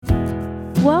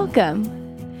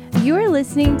Welcome. You are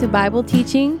listening to Bible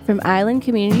teaching from Island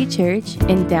Community Church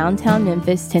in downtown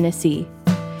Memphis, Tennessee.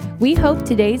 We hope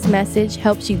today's message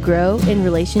helps you grow in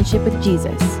relationship with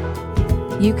Jesus.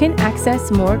 You can access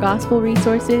more gospel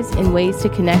resources and ways to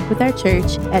connect with our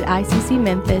church at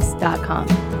iccmemphis.com.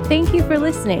 Thank you for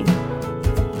listening.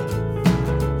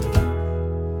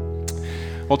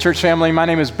 Well, church family, my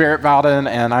name is Barrett Bowden,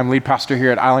 and I'm lead pastor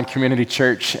here at Island Community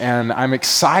Church, and I'm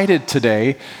excited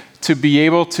today to be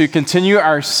able to continue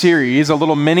our series, a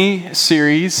little mini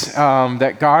series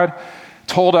that God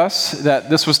told us that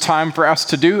this was time for us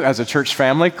to do as a church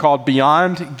family, called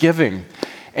Beyond Giving.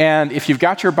 And if you've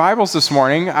got your Bibles this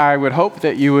morning, I would hope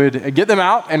that you would get them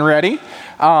out and ready.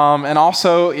 And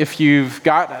also, if you've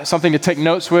got something to take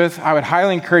notes with, I would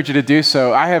highly encourage you to do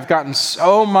so. I have gotten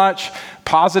so much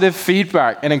positive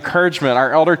feedback and encouragement.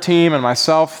 Our elder team and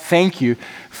myself, thank you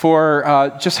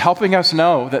for just helping us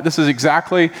know that this is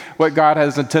exactly what God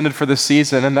has intended for this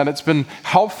season and that it's been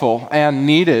helpful and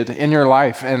needed in your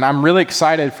life. And I'm really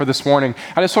excited for this morning.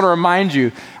 I just want to remind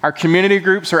you, our community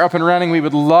groups are up and running. We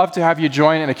would love to have you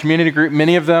join in a community group.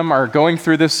 Many of them are going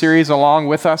through this series along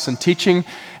with us and teaching.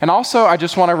 And also, I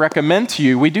just want to recommend to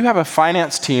you, we do have a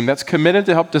finance team that's committed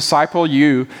to help disciple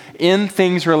you in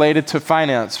things related to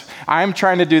finance. I'm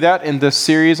trying to do that in this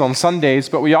series on Sundays,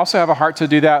 but we also have a heart to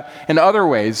do that in other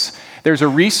ways. There's a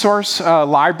resource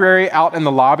library out in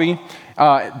the lobby.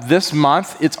 This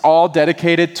month, it's all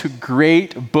dedicated to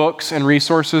great books and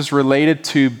resources related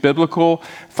to biblical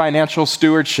financial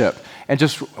stewardship and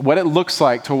just what it looks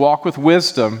like to walk with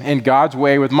wisdom in God's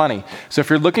way with money. So if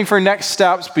you're looking for next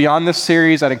steps beyond this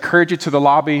series, I'd encourage you to the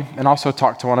lobby and also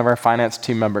talk to one of our finance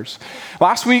team members.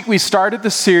 Last week, we started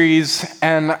the series,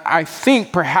 and I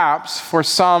think perhaps for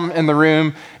some in the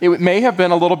room, it may have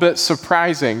been a little bit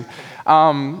surprising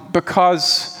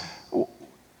because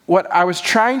what I was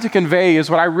trying to convey is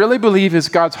what I really believe is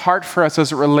God's heart for us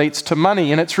as it relates to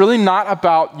money. And it's really not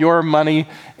about your money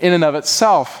in and of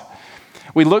itself.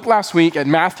 We looked last week at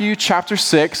Matthew chapter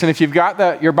 6, and if you've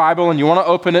got your Bible and you want to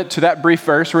open it to that brief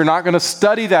verse, we're not going to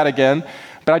study that again,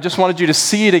 but I just wanted you to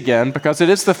see it again because it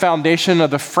is the foundation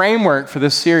of the framework for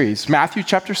this series. Matthew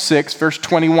chapter 6, verse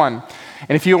 21.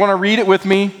 And if you want to read it with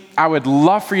me, I would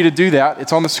love for you to do that.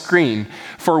 It's on the screen.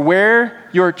 For where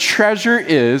your treasure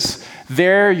is,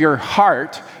 there your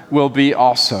heart will be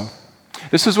also.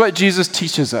 This is what Jesus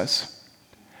teaches us.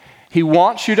 He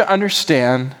wants you to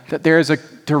understand that there is a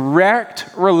direct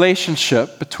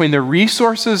relationship between the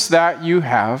resources that you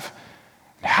have,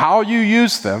 how you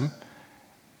use them,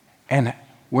 and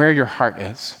where your heart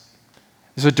is.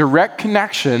 There's a direct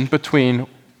connection between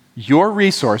your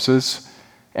resources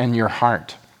and your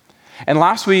heart. And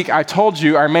last week, I told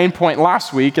you our main point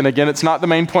last week, and again, it's not the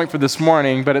main point for this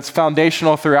morning, but it's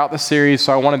foundational throughout the series,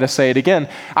 so I wanted to say it again.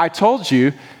 I told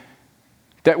you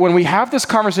that when we have this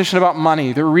conversation about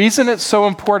money, the reason it's so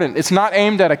important, it's not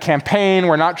aimed at a campaign.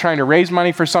 We're not trying to raise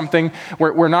money for something.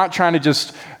 We're not trying to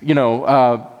just,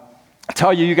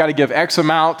 tell you got to give X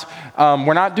amount.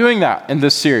 We're not doing that in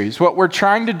this series. What we're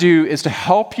trying to do is to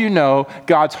help you know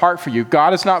God's heart for you.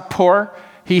 God is not poor.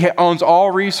 He owns all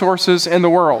resources in the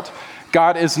world.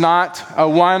 God is not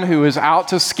one who is out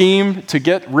to scheme to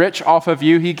get rich off of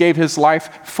you. He gave his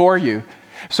life for you.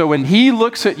 So when he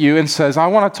looks at you and says, I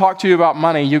want to talk to you about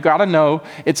money, you got to know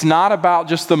it's not about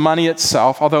just the money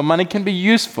itself, although money can be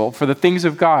useful for the things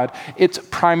of God. It's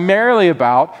primarily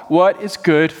about what is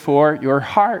good for your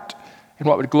heart and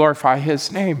what would glorify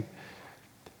his name.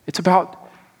 It's about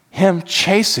him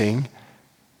chasing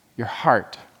your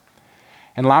heart.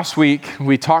 And last week,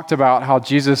 we talked about how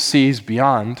Jesus sees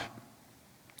beyond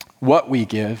what we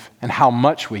give and how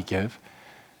much we give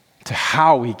to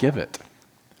how we give it.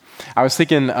 I was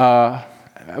thinking,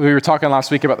 we were talking last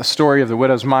week about the story of the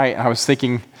widow's mite, and I was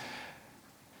thinking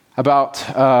about,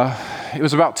 it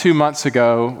was about 2 months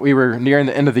ago, we were nearing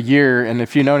the end of the year, and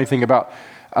if you know anything about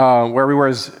where we were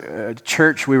as a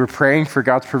church, we were praying for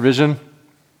God's provision.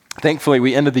 Thankfully,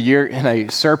 we ended the year in a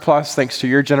surplus thanks to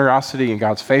your generosity and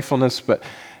God's faithfulness, but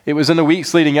it was in the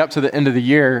weeks leading up to the end of the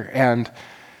year, and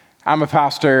I'm a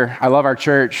pastor. I love our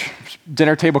church.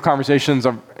 Dinner table conversations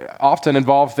often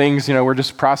involve things, we're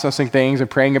just processing things and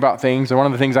praying about things. And one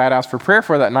of the things I had asked for prayer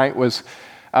for that night was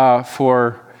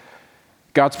for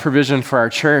God's provision for our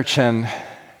church. And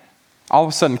all of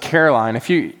a sudden, Caroline,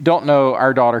 if you don't know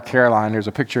our daughter, Caroline, there's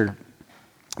a picture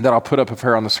that I'll put up of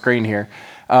her on the screen here.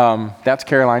 That's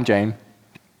Caroline Jane.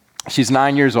 She's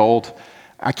 9 years old.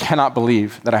 I cannot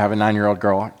believe that I have a 9-year-old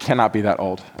girl. I cannot be that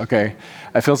old, okay?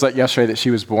 It feels like yesterday that she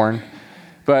was born.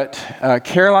 But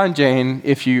Caroline Jane,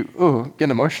 if you, getting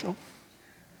emotional.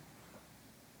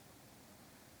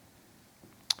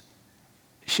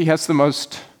 she has the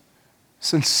most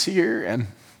sincere and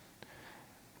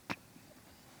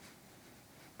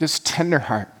just tender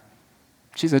heart.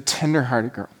 She's a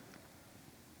tender-hearted girl.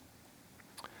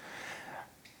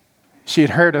 She had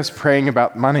heard us praying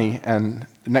about money, and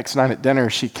the next night at dinner,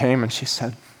 she came and she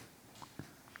said,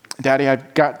 Daddy,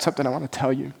 I've got something I want to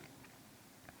tell you.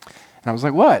 And I was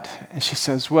like, what? And she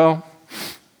says,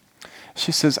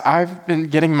 I've been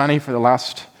getting money for the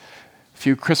last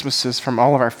few Christmases from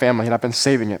all of our family, and I've been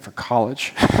saving it for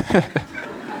college.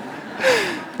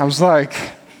 I was like,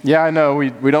 yeah, I know,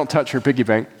 we don't touch her piggy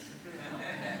bank.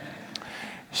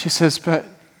 She says, but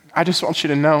I just want you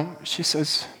to know, she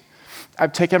says,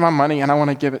 I've taken my money and I want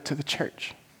to give it to the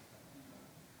church.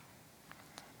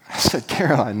 I said,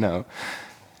 Caroline, no.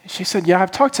 She said, yeah,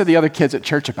 I've talked to the other kids at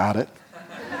church about it.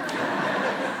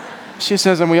 She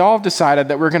says, and we all have decided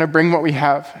that we're going to bring what we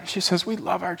have. She says, we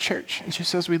love our church. And she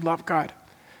says, we love God.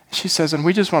 She says, and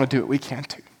we just want to do what we can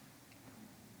too.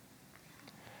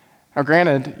 Now,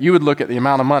 granted, you would look at the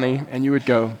amount of money and you would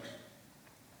go,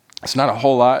 it's not a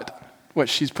whole lot, what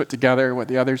she's put together, what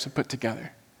the others have put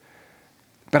together.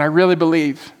 But I really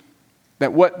believe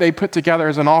that what they put together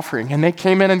as an offering, and they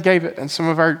came in and gave it, and some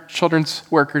of our children's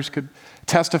workers could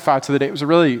testify to the day. It was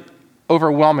really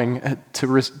overwhelming to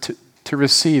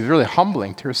receive, really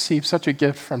humbling to receive such a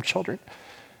gift from children.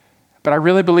 But I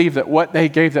really believe that what they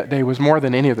gave that day was more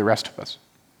than any of the rest of us,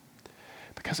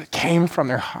 because it came from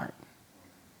their heart.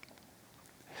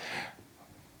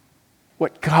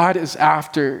 What God is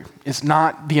after is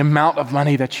not the amount of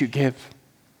money that you give.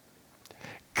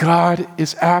 God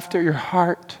is after your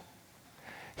heart.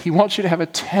 He wants you to have a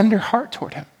tender heart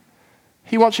toward him.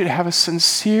 He wants you to have a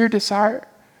sincere desire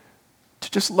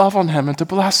to just love on him and to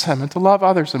bless him and to love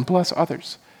others and bless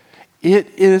others. It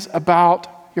is about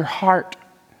your heart.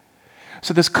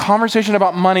 So this conversation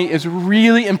about money is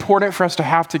really important for us to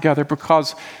have together,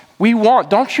 because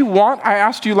don't you want, I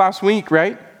asked you last week,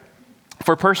 right?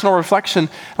 For personal reflection,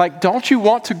 don't you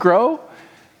want to grow?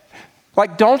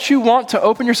 Don't you want to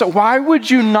open yourself? Why would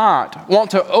you not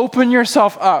want to open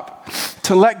yourself up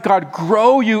to let God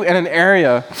grow you in an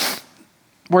area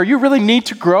where you really need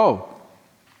to grow?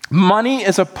 Money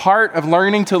is a part of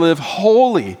learning to live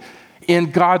holy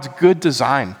in God's good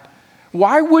design.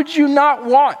 Why would you not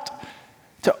want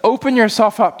to open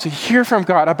yourself up to hear from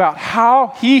God about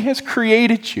how he has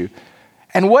created you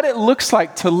and what it looks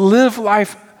like to live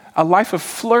a life of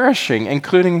flourishing,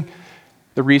 including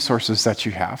the resources that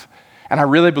you have? And I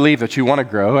really believe that you want to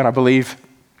grow, and I believe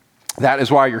that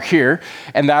is why you're here,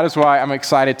 and that is why I'm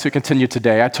excited to continue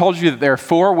today. I told you that there are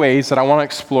 4 ways that I want to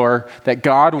explore that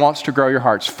God wants to grow your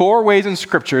hearts. 4 ways in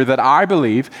Scripture that I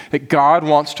believe that God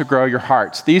wants to grow your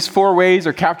hearts. These 4 ways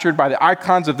are captured by the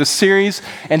icons of this series,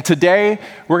 and today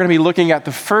we're going to be looking at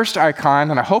the first icon,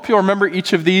 and I hope you'll remember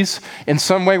each of these in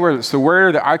some way, whether it's the word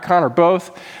or the icon or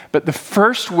both. But the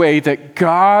first way that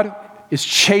God is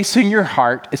chasing your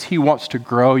heart is he wants to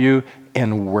grow you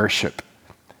in worship.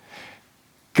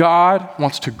 God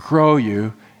wants to grow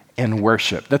you in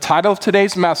worship. The title of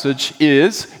today's message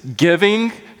is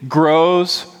Giving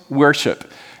Grows Worship.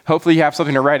 Hopefully you have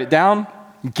something to write it down.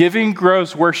 Giving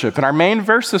grows worship. And our main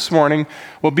verse this morning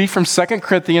will be from 2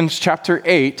 Corinthians chapter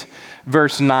 8,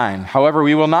 verse 9. However,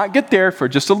 we will not get there for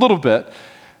just a little bit,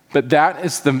 but that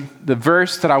is the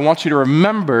verse that I want you to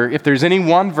remember. If there's any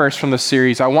one verse from the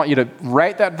series, I want you to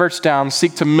write that verse down,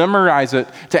 seek to memorize it,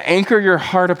 to anchor your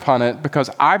heart upon it, because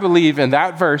I believe in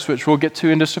that verse, which we'll get to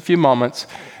in just a few moments,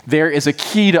 there is a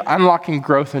key to unlocking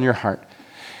growth in your heart.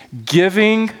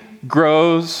 Giving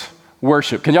grows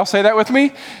worship. Can y'all say that with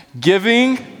me?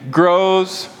 Giving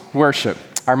grows worship.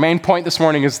 Our main point this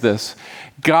morning is this: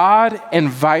 God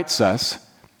invites us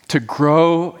to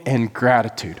grow in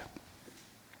gratitude,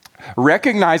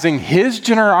 recognizing his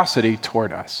generosity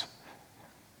toward us.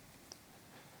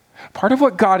 Part of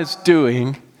what God is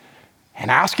doing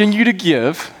and asking you to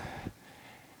give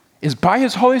is, by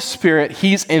his Holy Spirit,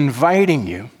 he's inviting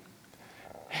you.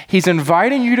 He's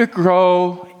inviting you to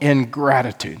grow in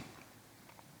gratitude.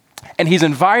 And he's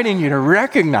inviting you to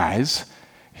recognize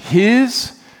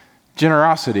his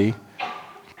generosity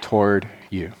toward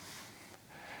you.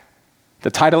 The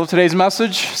title of today's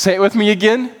message, say it with me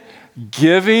again: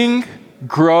 Giving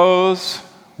grows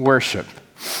worship.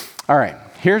 All right,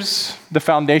 here's the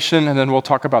foundation, and then we'll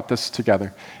talk about this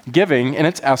together. Giving, in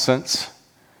its essence,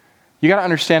 you got to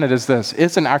understand it as this: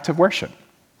 it's an act of worship.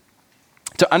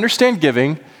 To understand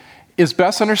giving is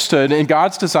best understood in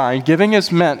God's design. Giving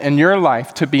is meant in your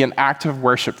life to be an act of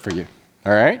worship for you.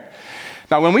 All right?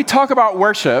 Now, when we talk about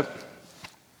worship,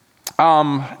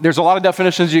 there's a lot of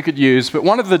definitions you could use, but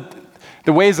one of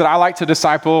the ways that I like to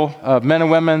disciple men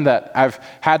and women that I've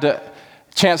had to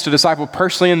chance to disciple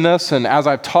personally in this, and as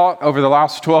I've taught over the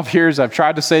last 12 years, I've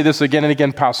tried to say this again and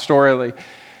again pastorally.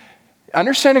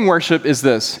 Understanding worship is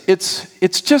this.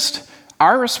 It's just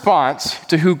our response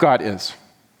to who God is.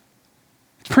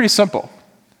 It's pretty simple.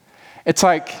 It's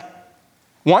like,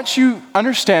 once you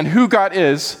understand who God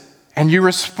is and you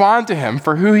respond to him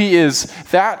for who he is,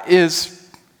 that is,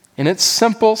 in its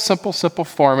simple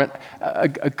form, a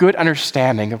good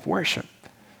understanding of worship.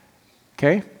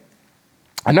 Okay?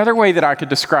 Another way that I could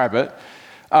describe it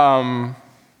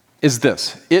is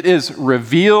this. It is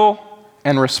reveal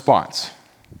and response.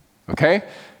 Okay?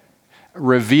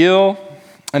 Reveal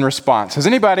and response. Has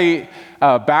anybody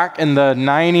back in the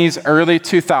 90s, early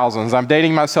 2000s, I'm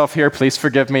dating myself here, please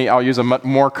forgive me, I'll use a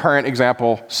more current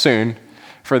example soon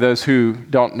for those who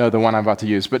don't know the one I'm about to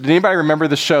use. But did anybody remember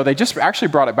the show? They just actually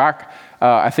brought it back,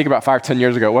 I think about 5-10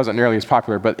 years ago. It wasn't nearly as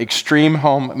popular, but Extreme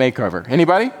Home Makeover.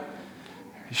 Anybody?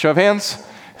 Show of hands.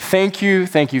 Thank you.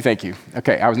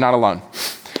 Okay, I was not alone.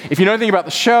 If you know anything about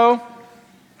the show,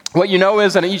 what you know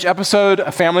is that in each episode,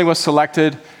 a family was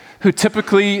selected who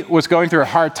typically was going through a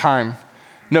hard time.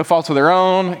 No fault of their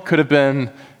own. It could have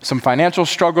been some financial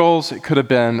struggles. It could have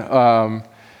been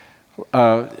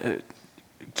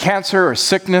cancer or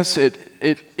sickness.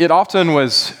 It often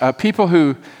was people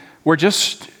who were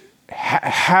just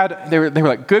they were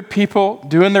like good people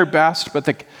doing their best, but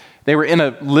they were in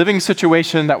a living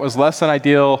situation that was less than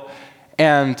ideal,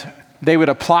 and they would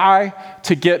apply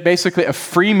to get basically a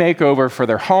free makeover for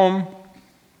their home.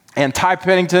 And Ty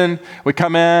Pennington would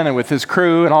come in, and with his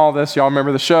crew and all this, y'all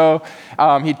remember the show,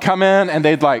 he'd come in and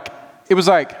it was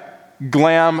like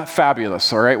glam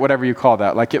fabulous, all right, whatever you call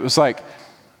that. Like it was like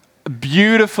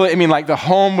beautifully, like the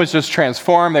home was just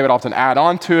transformed. They would often add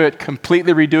on to it,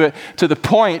 completely redo it, to the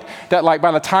point that like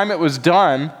by the time it was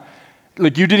done,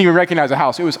 like you didn't even recognize the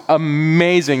house. It was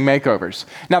amazing makeovers.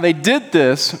 Now they did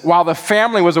this while the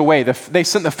family was away. They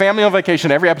sent the family on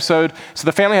vacation every episode, so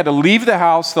the family had to leave the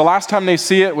house. The last time they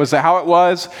see it was how it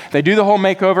was. They do the whole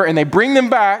makeover and they bring them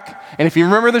back. And if you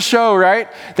remember the show, right?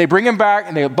 They bring them back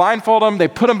and they blindfold them. They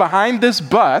put them behind this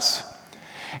bus,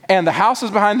 and the house is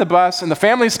behind the bus, and the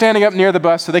family's standing up near the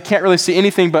bus, so they can't really see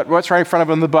anything but what's right in front of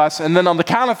them, the bus. And then on the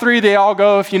count of 3, they all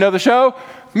go, if you know the show,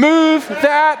 move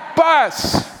that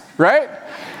bus. Right?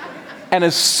 And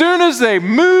as soon as they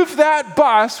move that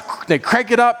bus, they crank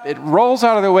it up, it rolls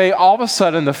out of the way, all of a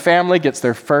sudden the family gets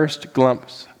their first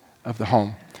glimpse of the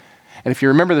home. And if you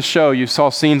remember the show, you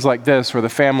saw scenes like this where the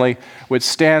family would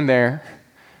stand there,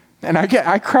 and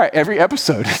I cry every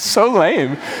episode. It's so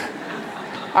lame.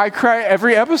 I cry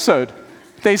every episode.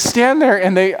 They stand there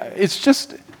and it's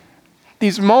just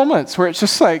these moments where it's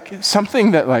just like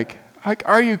something that like,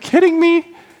 are you kidding me?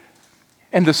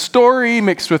 And the story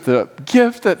mixed with the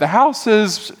gift that the house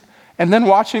is, and then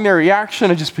watching their reaction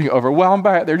and just being overwhelmed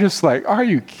by it, they're just like, are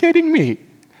you kidding me?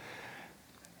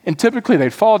 And typically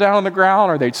they'd fall down on the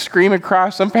ground or they'd scream and cry.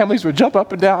 Some families would jump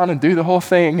up and down and do the whole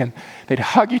thing, and they'd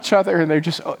hug each other, and they're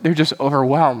just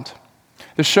overwhelmed.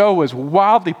 The show was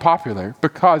wildly popular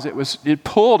because it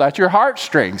pulled at your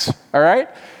heartstrings, all right?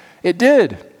 It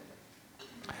did.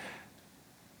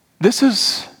 This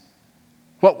is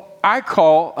what I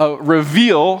call a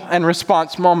reveal and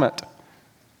response moment.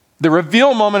 The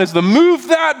reveal moment is the move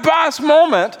that bus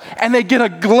moment, and they get a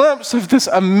glimpse of this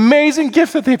amazing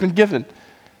gift that they've been given.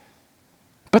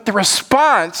 But the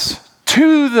response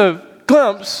to the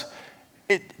glimpse,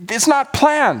 it's not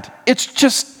planned. It's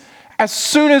just, as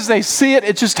soon as they see it,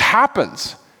 it just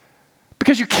happens.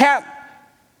 Because you can't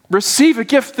receive a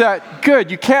gift that good.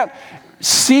 You can't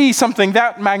see something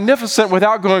that magnificent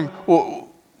without going, whoa,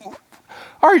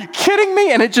 are you kidding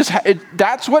me? And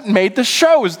that's what made the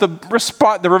show, is the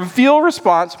reveal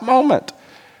response moment.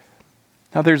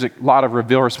 Now there's a lot of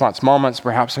reveal response moments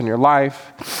perhaps in your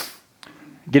life.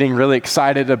 Getting really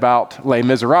excited about Les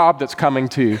Miserables that's coming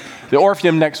to the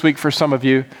Orpheum next week for some of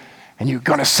you. And you're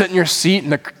going to sit in your seat,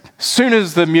 and as soon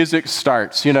as the music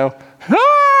starts, your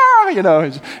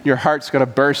heart's going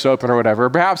to burst open or whatever.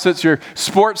 Perhaps it's your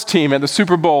sports team at the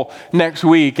Super Bowl next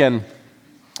week, and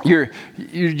you're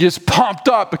just pumped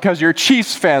up because you're a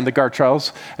Chiefs fan, the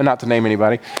Gartrells, and not to name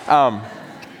anybody.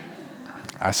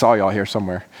 I saw y'all here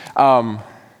somewhere. Where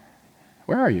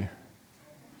are you?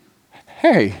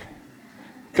 Hey,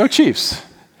 go Chiefs.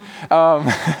 You're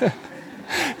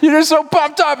just so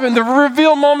pumped up in the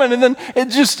reveal moment, and then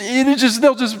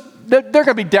they're going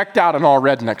to be decked out in all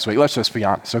red next week. Let's just be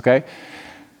honest, okay?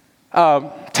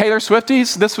 Taylor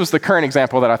Swifties, this was the current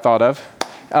example that I thought of.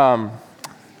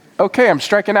 Okay, I'm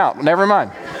striking out. Never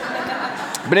mind.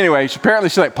 But anyway, apparently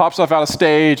she pops off out of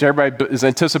stage. Everybody is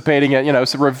anticipating it.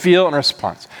 It's a reveal and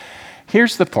response.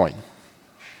 Here's the point.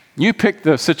 You pick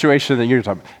the situation that you're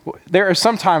talking about. There are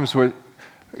some times where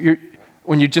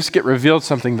when you just get revealed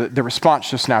something, the response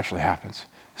just naturally happens.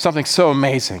 Something so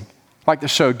amazing, like the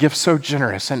show, Gift So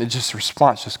Generous, and the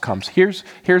response just comes. Here's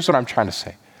what I'm trying to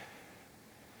say.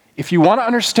 If you want to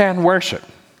understand worship,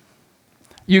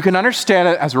 you can understand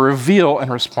it as a reveal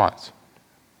and response.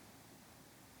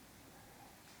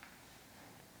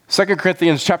 2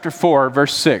 Corinthians chapter 4,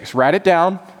 verse 6. Write it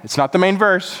down. It's not the main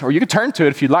verse, or you can turn to it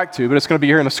if you'd like to, but it's going to be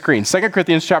here on the screen. 2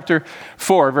 Corinthians chapter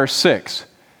 4, verse 6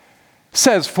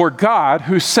 says, "For God,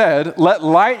 who said, 'Let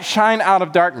light shine out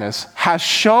of darkness,' has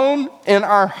shone in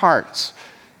our hearts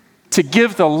to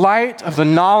give the light of the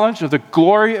knowledge of the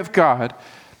glory of God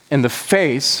in the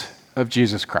face of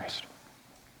Jesus Christ."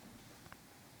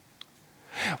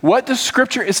 What the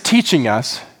Scripture is teaching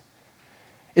us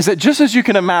is that just as you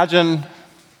can imagine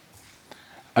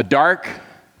a dark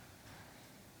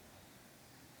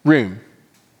room,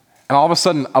 and all of a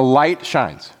sudden a light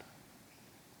shines.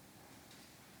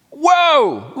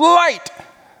 Whoa, light!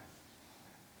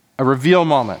 A reveal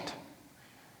moment.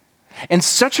 In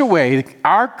such a way,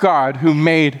 our God, who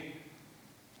made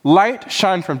light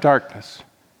shine from darkness,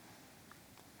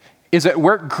 is at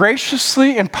work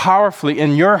graciously and powerfully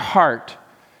in your heart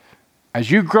as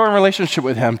you grow in relationship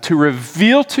with him to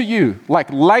reveal to you,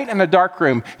 like light in a dark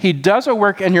room, he does a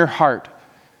work in your heart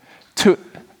to,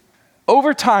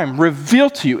 over time, reveal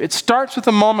to you. It starts with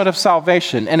the moment of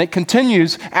salvation, and it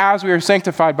continues as we are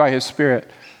sanctified by his Spirit.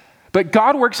 But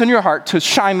God works in your heart to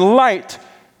shine light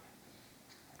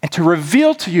and to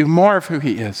reveal to you more of who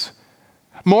he is,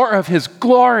 more of his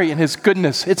glory and his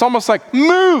goodness. It's almost like,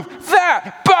 move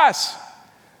that bus!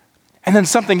 And then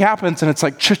something happens, and it's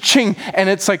like cha-ching, and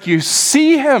it's like you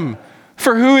see him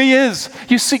for who he is.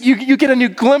 You get a new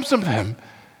glimpse of him.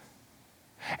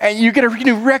 And you get a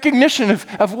new recognition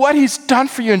of what he's done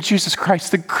for you in Jesus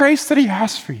Christ, the grace that he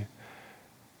has for you.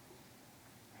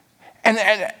 And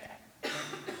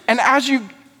as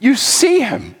you see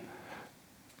him,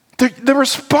 the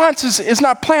response is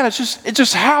not planned. It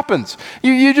just happens.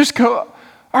 You just go,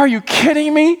 are you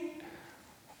kidding me?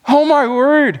 Oh my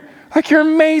word. Like, you're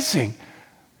amazing.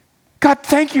 God,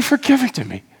 thank you for giving to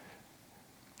me.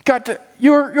 God,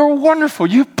 you're wonderful.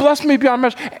 You've blessed me beyond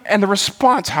measure. And the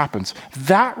response happens.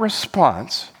 That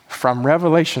response from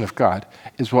revelation of God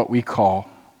is what we call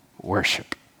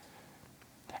worship.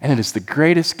 And it is the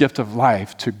greatest gift of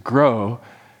life to grow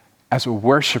as a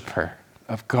worshiper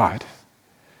of God.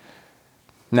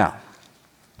 Now,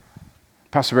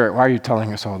 Pastor Barrett, why are you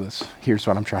telling us all this? Here's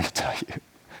what I'm trying to tell you.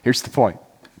 Here's the point.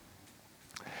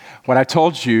 What I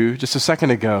told you just a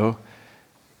second ago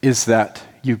is that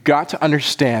you've got to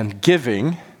understand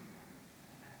giving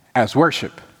as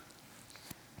worship.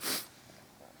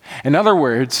 In other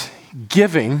words,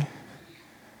 giving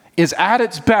is at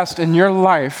its best in your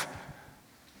life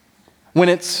when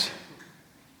it's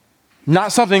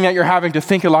not something that you're having to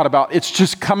think a lot about. It's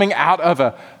just coming out of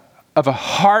a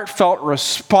heartfelt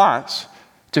response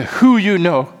to who you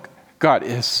know God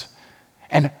is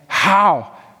and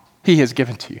how he has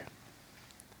given to you.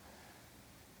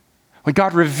 When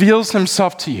God reveals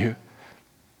himself to you,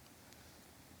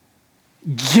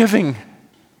 giving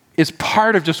is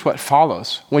part of just what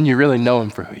follows when you really know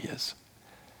him for who he is.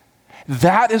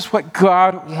 That is what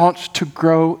God wants to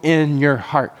grow in your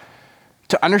heart.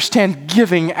 To understand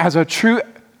giving as a true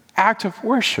act of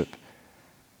worship,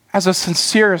 as a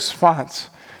sincere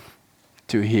response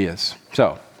to who he is.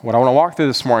 So, what I want to walk through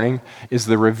this morning is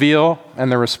the reveal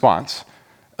and the response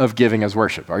of giving as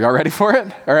worship. Are y'all ready for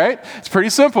it? All right? It's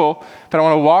pretty simple, but I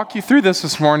want to walk you through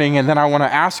this morning, and then I want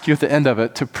to ask you at the end of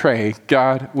it to pray,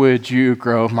 God, would you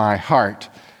grow my heart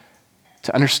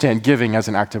to understand giving as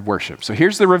an act of worship? So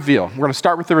here's the reveal. We're going to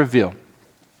start with the reveal.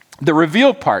 The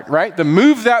reveal part, right? The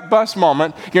move that bus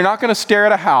moment. You're not going to stare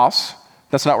at a house.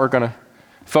 That's not what we're going to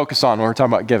focus on when we're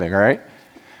talking about giving, all right?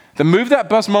 The move that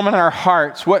bus moment in our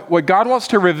hearts, what God wants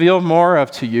to reveal more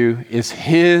of to you is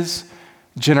his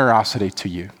generosity to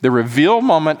you. The reveal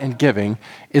moment in giving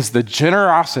is the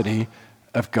generosity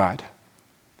of God.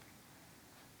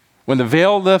 When the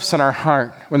veil lifts in our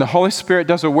heart, when the Holy Spirit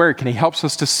does a work and he helps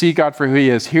us to see God for who he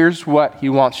is, here's what he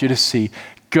wants you to see.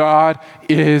 God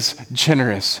is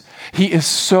generous. He is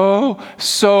so,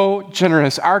 so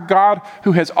generous. Our God,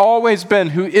 who has always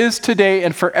been, who is today,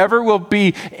 and forever will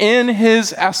be in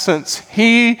his essence,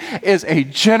 he is a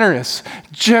generous,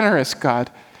 generous God.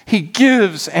 He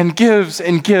gives and gives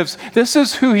and gives. This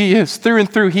is who he is through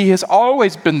and through. He has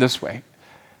always been this way.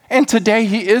 And today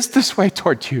he is this way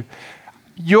toward you.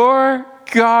 Your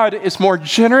God is more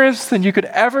generous than you could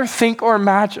ever think or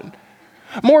imagine.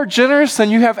 More generous than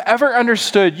you have ever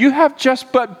understood. You have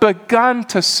just but begun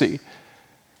to see.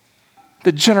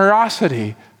 the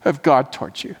generosity of God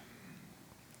towards you.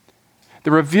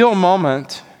 The reveal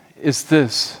moment is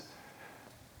this: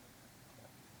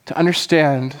 to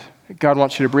understand that God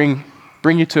wants you to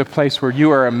bring you to a place where you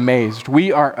are amazed.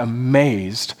 We are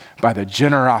amazed by the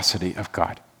generosity of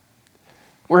God.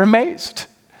 We're amazed.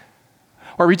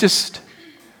 Or we just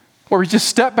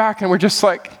step back and we're just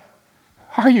like,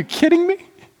 are you kidding me?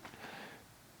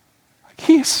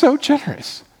 He is so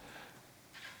generous.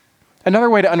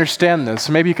 Another way to understand this,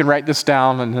 maybe you can write this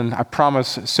down, and then I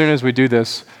promise as soon as we do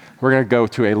this, we're going to go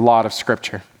to a lot of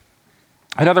scripture.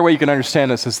 Another way you can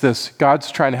understand this is this: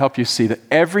 God's trying to help you see that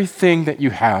everything that you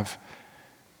have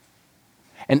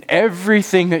and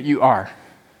everything that you are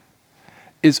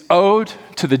is owed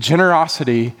to the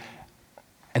generosity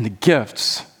and the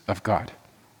gifts of God.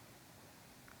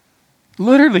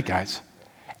 Literally, guys,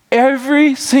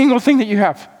 every single thing that you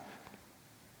have.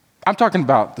 I'm talking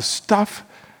about the stuff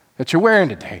that you're wearing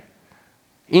today,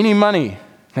 any money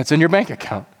that's in your bank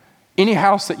account, any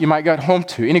house that you might get home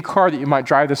to, any car that you might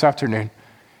drive this afternoon,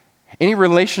 any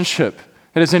relationship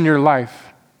that is in your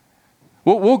life.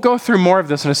 We'll go through more of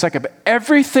this in a second, but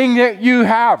everything that you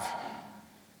have,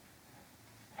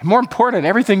 and more important,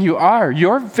 everything you are,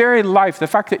 your very life, the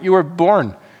fact that you were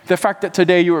born, the fact that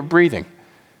today you are breathing,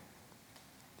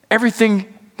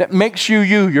 everything that makes you,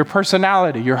 your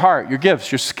personality, your heart, your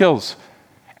gifts, your skills,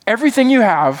 everything you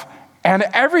have and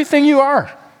everything you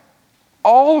are,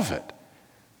 all of it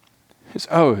is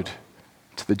owed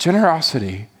to the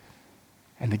generosity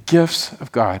and the gifts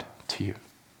of God to you.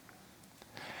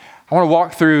 I want to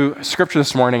walk through scripture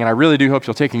this morning, and I really do hope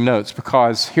you're taking notes,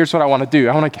 because here's what I want to do.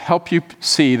 I want to help you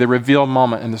see the reveal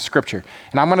moment in the scripture.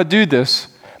 And I'm going to do this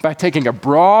by taking a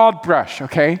broad brush,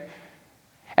 okay,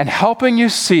 and helping you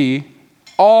see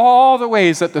all the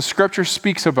ways that the scripture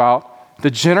speaks about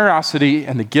the generosity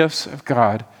and the gifts of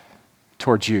God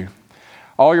towards you.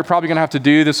 All you're probably going to have to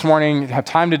do this morning, have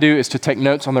time to do, is to take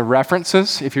notes on the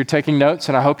references. If you're taking notes,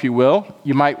 and I hope you will,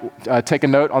 you might take a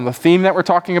note on the theme that we're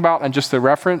talking about and just the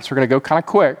reference. We're going to go kind of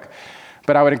quick.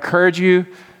 But I would encourage you,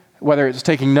 whether it's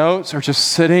taking notes or just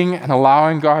sitting and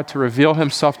allowing God to reveal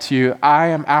himself to you, I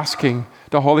am asking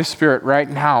the Holy Spirit right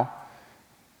now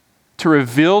to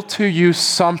reveal to you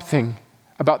something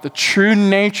about the true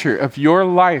nature of your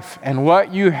life and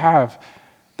what you have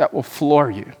that will floor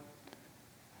you,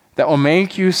 that will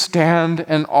make you stand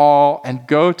in awe and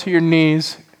go to your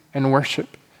knees and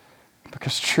worship.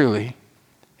 Because truly,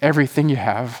 everything you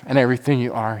have and everything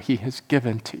you are, he has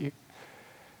given to you.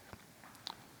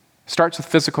 Starts with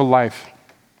physical life.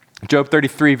 Job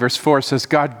 33 verse 4 says,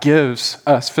 God gives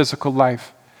us physical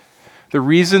life. The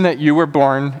reason that you were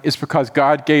born is because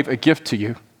God gave a gift to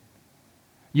you.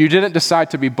 You didn't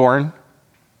decide to be born.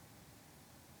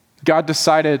 God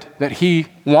decided that he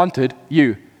wanted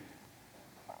you,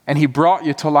 and he brought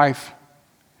you to life.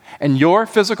 And your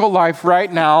physical life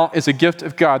right now is a gift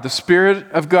of God. The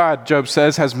Spirit of God, Job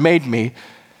says, has made me,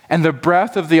 and the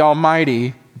breath of the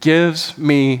Almighty gives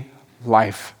me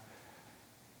life.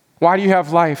 Why do you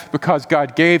have life? Because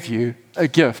God gave you a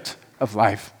gift of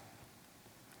life.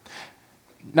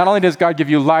 Not only does God give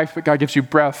you life, but God gives you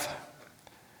breath.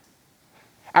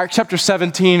 Acts chapter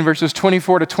 17, verses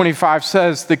 24 to 25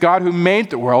 says, the God who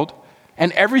made the world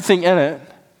and everything in it,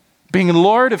 being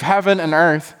Lord of heaven and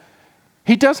earth,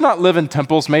 he does not live in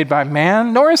temples made by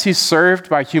man, nor is he served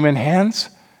by human hands,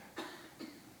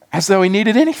 as though he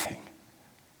needed anything.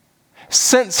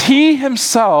 Since he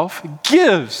himself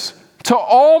gives to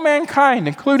all mankind,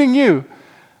 including you,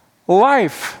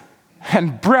 life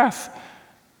and breath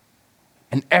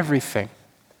and everything.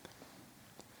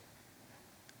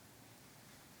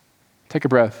 Take a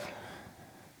breath.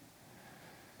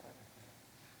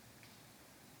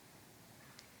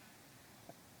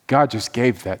 God just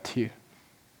gave that to you.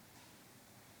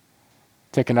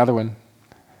 Take another one.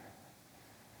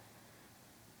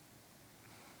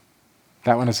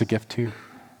 That one is a gift too.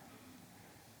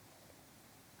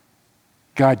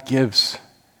 God gives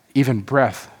even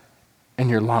breath in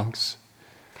your lungs.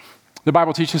 The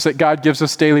Bible teaches that God gives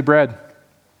us daily bread.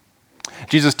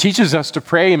 Jesus teaches us to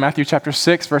pray in Matthew chapter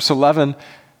 6, verse 11,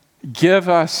 give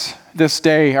us this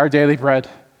day our daily bread.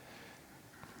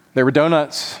 There were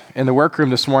donuts in the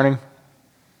workroom this morning.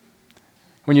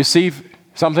 When you see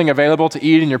something available to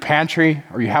eat in your pantry,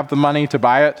 or you have the money to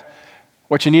buy it,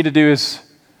 what you need to do is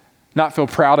not feel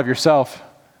proud of yourself,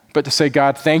 but to say,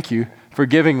 God, thank you for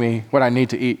giving me what I need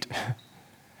to eat.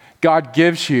 God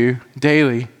gives you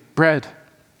daily bread.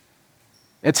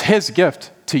 It's his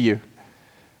gift to you.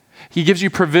 He gives you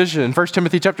provision. 1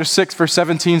 Timothy chapter 6, verse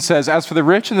 17 says, as for the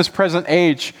rich in this present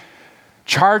age,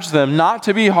 charge them not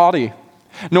to be haughty,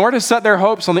 nor to set their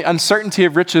hopes on the uncertainty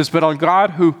of riches, but on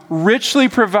God who richly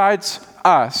provides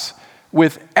us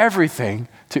with everything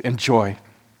to enjoy.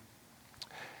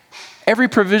 Every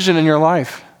provision in your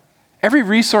life, every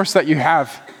resource that you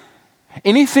have,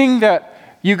 anything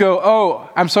that you go, oh,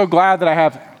 I'm so glad that I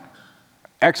have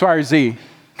X, Y, or Z,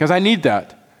 because I need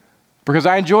that, because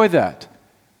I enjoy that.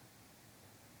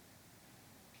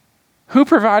 Who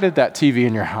provided that TV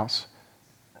in your house?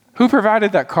 Who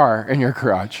provided that car in your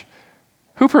garage?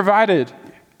 Who provided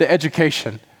the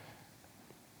education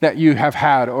that you have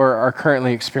had or are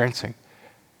currently experiencing?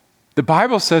 The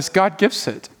Bible says God gives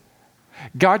it.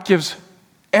 God gives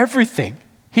everything.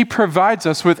 He provides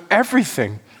us with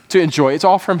everything to enjoy. It's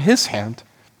all from his hand.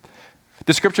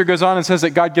 The scripture goes on and says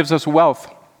that God gives us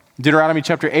wealth. Deuteronomy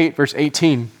chapter 8, verse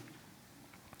 18.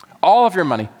 All of your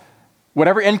money,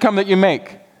 whatever income that you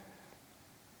make,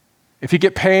 if you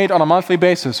get paid on a monthly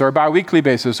basis or a bi-weekly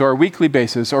basis or a weekly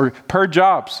basis or per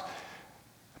jobs,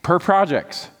 per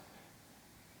projects,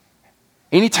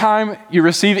 anytime you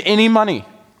receive any money,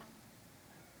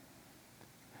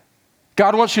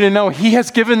 God wants you to know he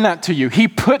has given that to you. He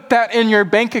put that in your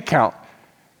bank account.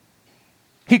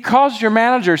 He caused your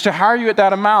managers to hire you at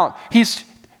that amount. He's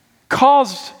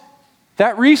caused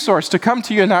that resource to come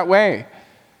to you in that way.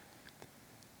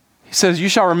 He says, you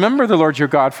shall remember the Lord your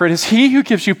God, for it is he who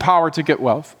gives you power to get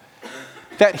wealth,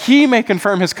 that he may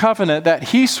confirm his covenant that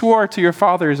he swore to your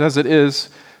fathers as it is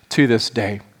to this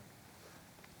day.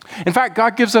 In fact,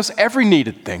 God gives us every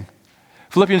needed thing.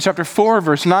 Philippians chapter 4,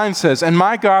 verse 9 says, and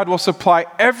my God will supply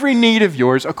every need of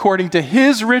yours according to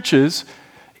his riches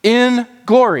in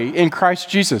glory in Christ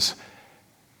Jesus.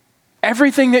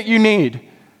 Everything that you need,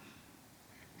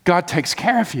 God takes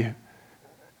care of you.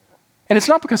 And it's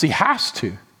not because he has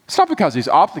to. It's not because he's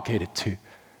obligated to.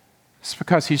 It's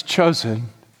because he's chosen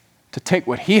to take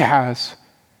what he has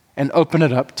and open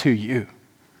it up to you.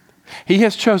 He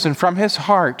has chosen from his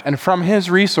heart and from his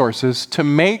resources to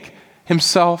make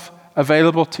himself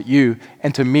available to you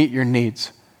and to meet your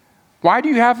needs. Why do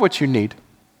you have what you need?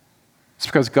 It's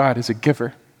because God is a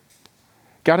giver.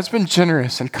 God has been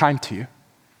generous and kind to you.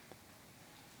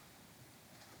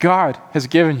 God has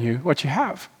given you what you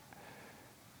have.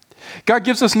 God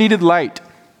gives us needed light.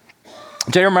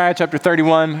 Jeremiah chapter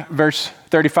 31, verse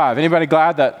 35. Anybody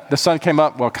glad that the sun came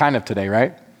up? Well, kind of today,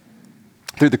 right?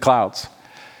 Through the clouds.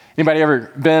 Anybody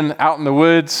ever been out in the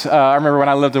woods? I remember when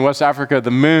I lived in West Africa,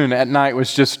 the moon at night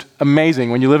was just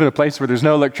amazing. When you live in a place where there's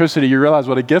no electricity, you realize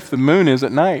what a gift the moon is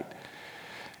at night.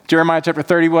 Jeremiah chapter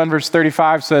 31, verse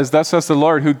 35 says, thus says the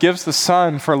Lord, who gives the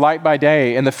sun for light by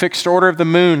day, and the fixed order of the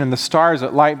moon and the stars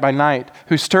at light by night,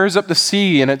 who stirs up the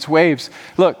sea and its waves.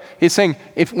 Look, he's saying,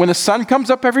 when the sun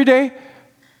comes up every day,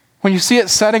 when you see it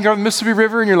setting over the Mississippi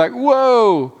River and you're like,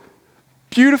 whoa,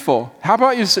 beautiful. How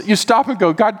about you stop and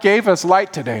go, God gave us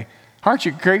light today. Aren't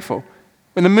you grateful?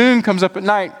 When the moon comes up at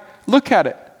night, look at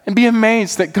it and be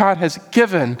amazed that God has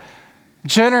given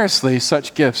generously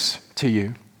such gifts to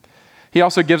you. He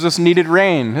also gives us needed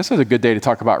rain. This is a good day to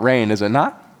talk about rain, is it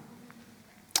not?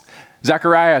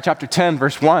 Zechariah chapter 10,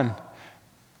 verse 1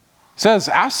 says,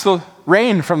 ask the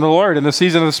rain from the Lord in the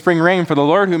season of the spring rain, for the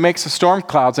Lord who makes the storm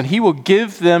clouds, and he will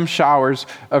give them showers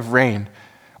of rain.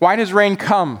 Why does rain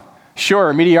come?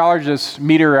 Sure,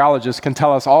 meteorologists can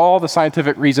tell us all the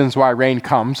scientific reasons why rain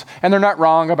comes, and they're not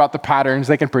wrong about the patterns.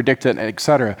 They can predict it,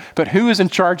 etc. But who is in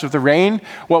charge of the rain?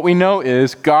 What we know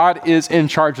is God is in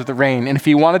charge of the rain, and if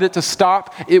he wanted it to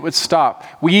stop, it would stop.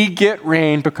 We get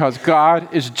rain because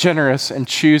God is generous and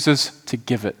chooses to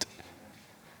give it.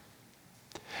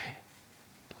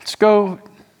 Let's go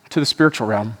to the spiritual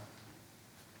realm.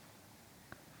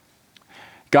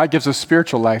 God gives us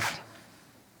spiritual life.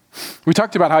 We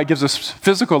talked about how he gives us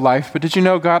physical life, but did you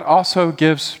know God also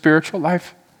gives spiritual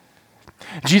life?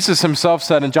 Jesus himself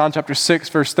said in John chapter 6,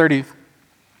 verse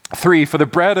 33, for the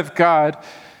bread of God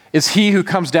is he who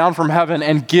comes down from heaven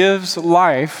and gives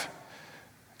life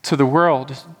to the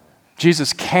world.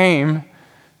 Jesus came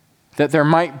that there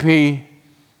might be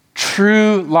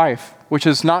true life, which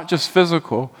is not just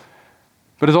physical,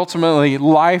 but is ultimately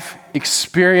life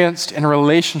experienced in a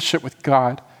relationship with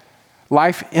God,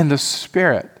 life in the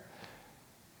Spirit.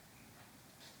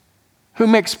 Who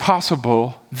makes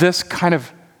possible this kind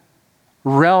of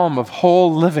realm of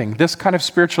whole living, this kind of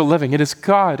spiritual living? It is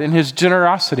God. In his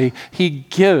generosity, he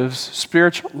gives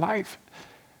spiritual life.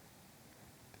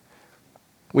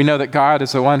 We know that God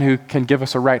is the one who can give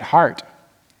us a right heart.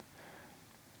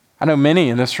 I know many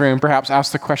in this room perhaps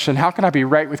ask the question, how can I be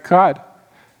right with God?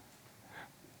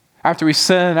 After we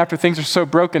sin, after things are so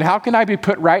broken, how can I be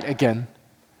put right again?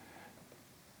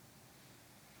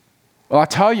 Well, I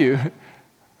tell you,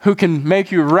 who can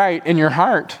make you right in your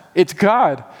heart. It's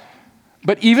God.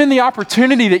 But even the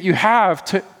opportunity that you have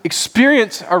to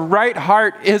experience a right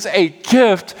heart is a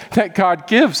gift that God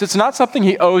gives. It's not something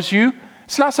he owes you.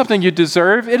 It's not something you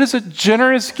deserve. It is a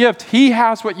generous gift. He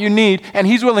has what you need, and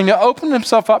he's willing to open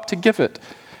himself up to give it.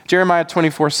 Jeremiah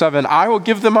 24:7, I will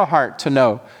give them a heart to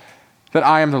know that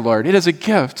I am the Lord. It is a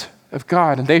gift of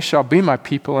God, and they shall be my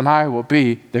people, and I will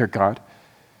be their God.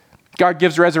 God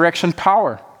gives resurrection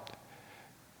power.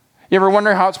 You ever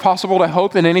wonder how it's possible to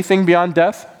hope in anything beyond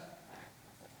death?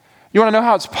 You want to know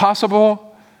how it's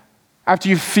possible after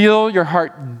you feel your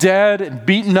heart dead and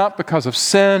beaten up because of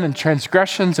sin and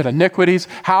transgressions and iniquities,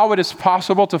 how it is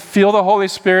possible to feel the Holy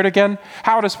Spirit again,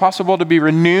 how it is possible to be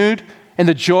renewed in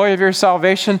the joy of your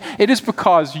salvation? It is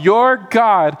because your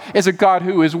God is a God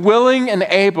who is willing and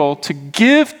able to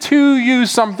give to you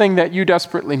something that you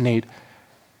desperately need.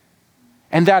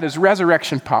 And that is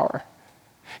resurrection power.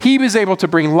 He is able to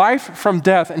bring life from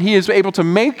death, and he is able to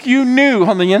make you new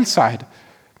on the inside.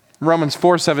 Romans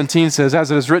 4:17 says,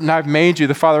 as it is written, I've made you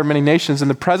the father of many nations. In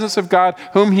the presence of God,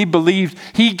 whom he believed,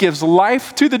 he gives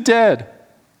life to the dead,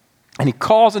 and he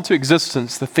calls into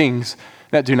existence the things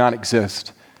that do not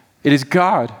exist. It is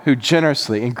God who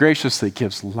generously and graciously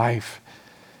gives life.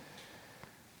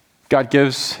 God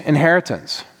gives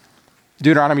inheritance.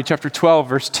 Deuteronomy chapter 12,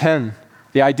 verse 10,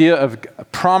 the idea of a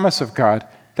promise of God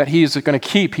that he's going to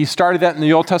keep. He started that in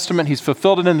the Old Testament. He's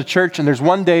fulfilled it in the church. And there's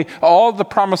one day, all the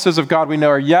promises of God we know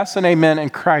are yes and amen in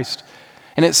Christ.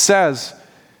 And it says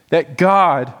that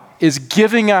God is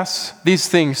giving us these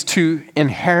things to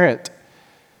inherit.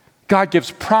 God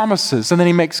gives promises, and then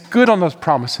he makes good on those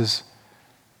promises.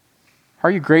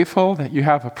 Are you grateful that you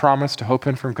have a promise to hope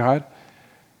in from God?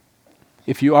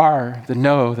 If you are, then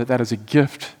know that that is a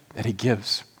gift that he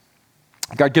gives.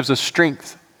 God gives us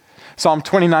strength. Psalm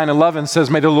 29:11 says,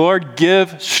 may the Lord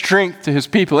give strength to his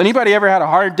people. Anybody ever had a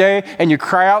hard day and you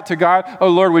cry out to God, oh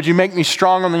Lord, would you make me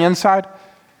strong on the inside?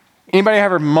 Anybody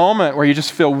have a moment where you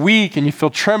just feel weak and you feel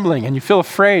trembling and you feel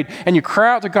afraid and you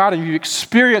cry out to God and you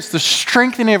experience the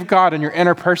strengthening of God in your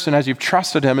inner person as you've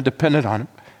trusted him and depended on him?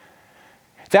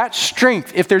 That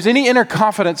strength, if there's any inner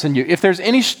confidence in you, if there's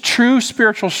any true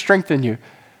spiritual strength in you,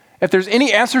 if there's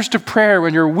any answers to prayer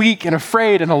when you're weak and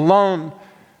afraid and alone,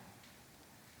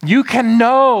 you can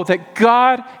know that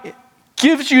God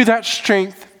gives you that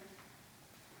strength,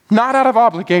 not out of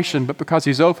obligation, but because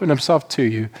he's opened himself to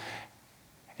you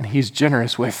and he's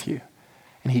generous with you.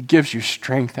 And he gives you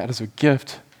strength. That is a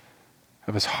gift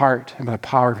of his heart and by the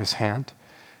power of his hand.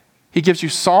 He gives you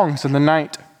songs in the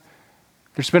night.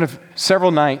 There's been several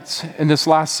nights in this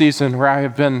last season where I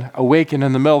have been awakened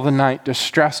in the middle of the night,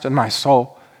 distressed in my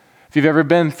soul. If you've ever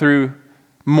been through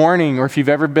mourning, or if you've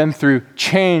ever been through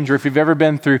change, or if you've ever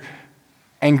been through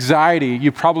anxiety,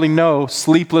 you probably know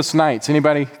sleepless nights.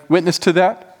 Anybody witness to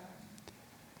that?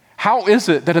 How is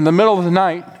it that in the middle of the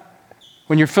night,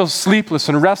 when you feel sleepless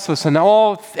and restless and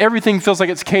everything feels like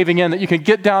it's caving in, that you can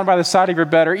get down by the side of your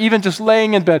bed, or even just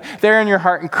laying in bed there in your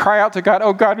heart and cry out to God,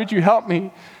 oh God, would you help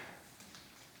me?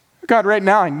 God, right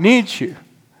now I need you.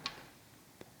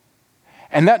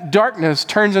 And that darkness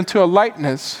turns into a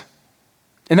lightness.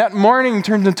 And that morning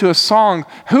turns into a song.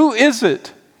 Who is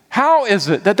it? How is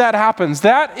it that happens?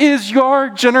 That is your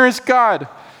generous God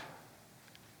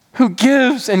who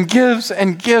gives and gives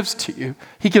and gives to you.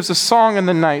 He gives a song in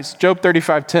the nights. Job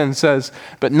 35:10 says,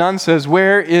 but none says,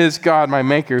 where is God, my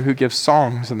maker, who gives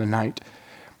songs in the night?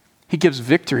 He gives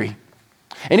victory.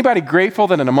 Anybody grateful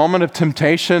that in a moment of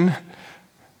temptation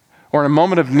or in a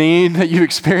moment of need that you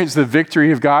experience the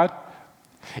victory of God?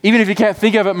 Even if you can't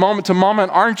think of it moment to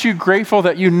moment, aren't you grateful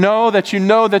that you know that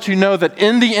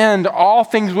in the end, all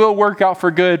things will work out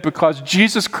for good because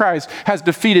Jesus Christ has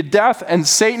defeated death and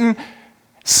Satan,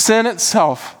 sin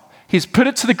itself. He's put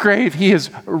it to the grave. He is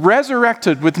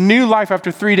resurrected with new life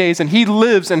after 3 days, and he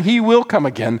lives and he will come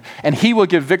again, and he will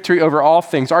give victory over all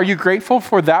things. Are you grateful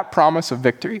for that promise of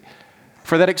victory?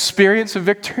 For that experience of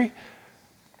victory?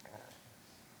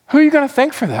 Who are you going to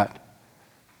thank for that?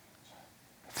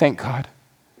 Thank God.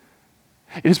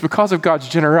 It is because of God's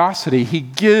generosity. He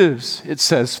gives, it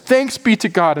says, thanks be to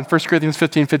God in 1 Corinthians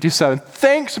 15:57.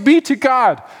 Thanks be to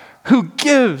God who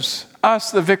gives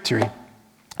us the victory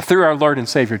through our Lord and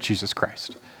Savior, Jesus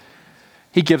Christ.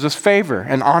 He gives us favor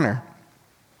and honor.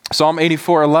 Psalm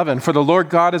 84:11, for the Lord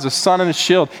God is a sun and a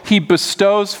shield. He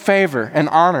bestows favor and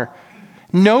honor.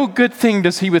 No good thing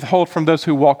does he withhold from those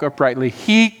who walk uprightly.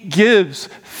 He gives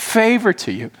favor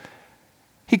to you.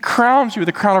 He crowns you with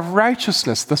a crown of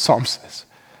righteousness, the psalm says.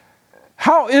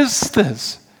 How is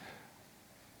this?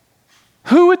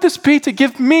 Who would this be to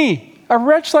give me, a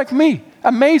wretch like me,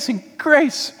 amazing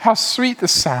grace? How sweet the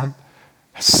sound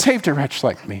has saved a wretch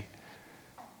like me.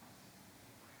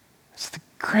 It's the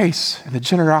grace and the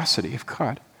generosity of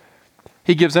God.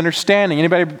 He gives understanding.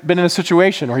 Anybody been in a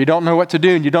situation where you don't know what to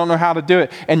do and you don't know how to do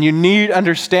it, and you need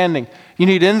understanding? You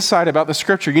need insight about the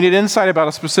scripture. You need insight about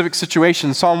a specific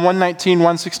situation. Psalm 119,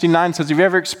 169 says, if you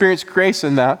ever experienced grace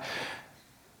in that,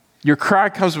 your cry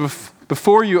comes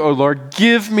before you, O Lord,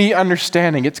 give me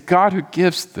understanding. It's God who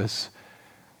gives this.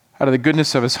 Out of the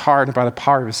goodness of his heart and by the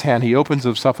power of his hand, he opens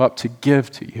himself up to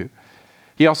give to you.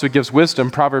 He also gives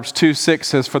wisdom. Proverbs 2:6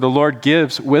 says, for the Lord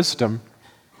gives wisdom,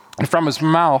 and from his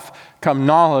mouth come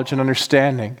knowledge and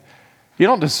understanding. You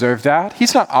don't deserve that.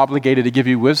 He's not obligated to give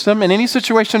you wisdom. In any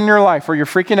situation in your life where you're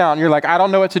freaking out and you're like, I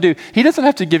don't know what to do, he doesn't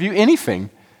have to give you anything.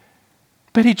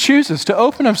 But he chooses to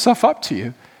open himself up to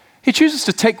you. He chooses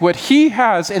to take what he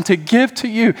has and to give to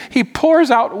you. He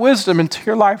pours out wisdom into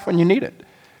your life when you need it.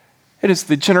 It is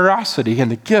the generosity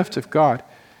and the gift of God.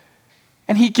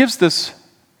 And he gives this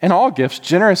in all gifts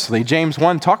generously. James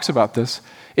 1 talks about this.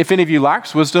 If any of you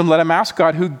lacks wisdom, let him ask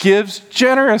God, who gives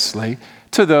generously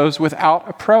to those without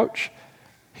reproach.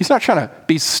 He's not trying to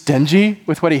be stingy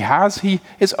with what he has. He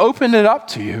has opened it up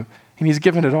to you, and he's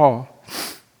given it all.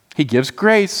 He gives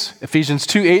grace. Ephesians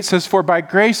 2:8 says, for by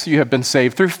grace you have been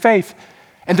saved through faith.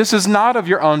 And this is not of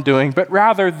your own doing, but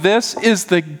rather this is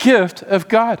the gift of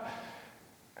God.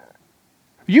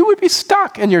 You would be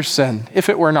stuck in your sin if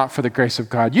it were not for the grace of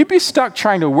God. You'd be stuck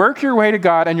trying to work your way to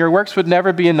God, and your works would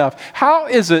never be enough. How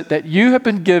is it that you have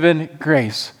been given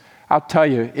grace? I'll tell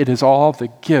you, it is all the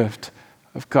gift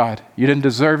of God. You didn't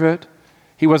deserve it.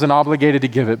 He wasn't obligated to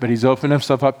give it, but he's opened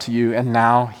himself up to you, and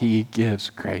now he gives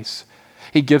grace.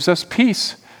 He gives us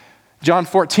peace. John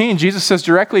 14, Jesus says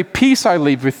directly, peace I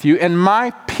leave with you, and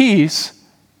my peace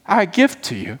I give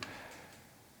to you.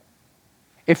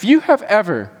 If you have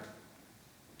ever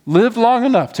lived long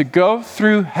enough to go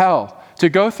through hell, to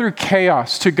go through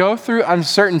chaos, to go through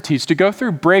uncertainties, to go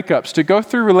through breakups, to go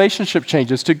through relationship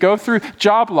changes, to go through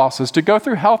job losses, to go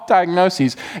through health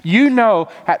diagnoses, you know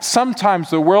at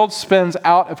sometimes the world spins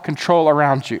out of control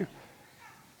around you.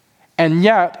 And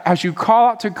yet, as you call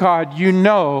out to God, you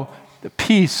know the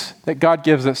peace that God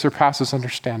gives that surpasses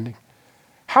understanding.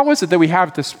 How is it that we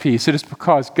have this peace? It is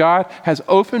because God has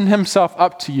opened himself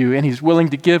up to you and he's willing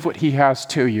to give what he has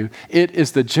to you. It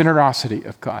is the generosity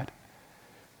of God.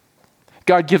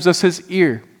 God gives us his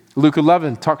ear. Luke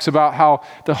 11 talks about how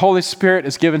the Holy Spirit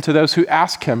is given to those who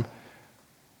ask him.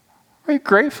 Are you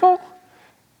grateful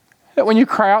that when you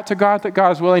cry out to God that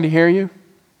God is willing to hear you?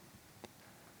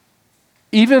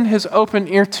 Even his open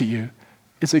ear to you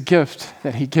is a gift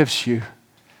that he gives you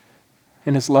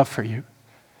in his love for you.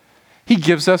 He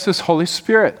gives us his Holy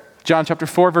Spirit. John chapter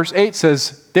 4, verse 8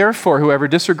 says, therefore, whoever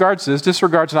disregards this,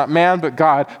 disregards not man, but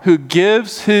God, who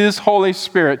gives his Holy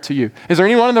Spirit to you. Is there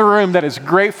anyone in the room that is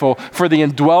grateful for the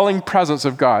indwelling presence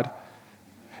of God?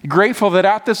 Grateful that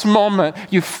at this moment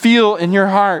you feel in your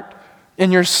heart,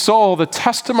 in your soul, the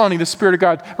testimony of the Spirit of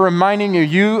God reminding you,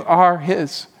 you are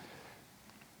his.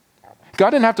 God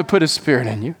didn't have to put his Spirit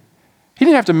in you. He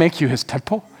didn't have to make you his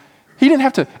temple. He didn't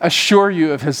have to assure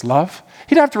you of his love.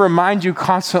 He didn't have to remind you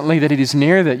constantly that he is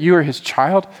near, that you are his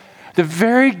child. The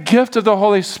very gift of the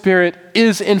Holy Spirit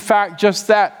is, in fact, just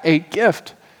that, a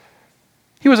gift.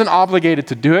 He wasn't obligated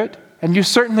to do it, and you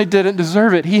certainly didn't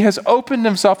deserve it. He has opened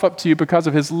himself up to you because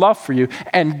of his love for you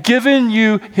and given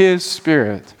you his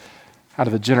Spirit out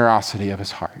of the generosity of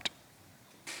his heart.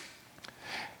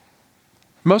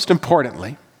 Most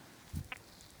importantly,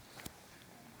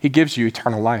 he gives you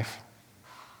eternal life.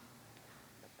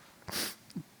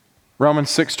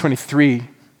 Romans 6:23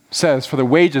 says, for the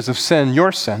wages of sin,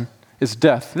 your sin, is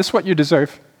death. This is what you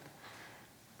deserve.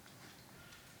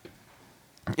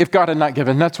 If God had not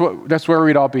given, that's where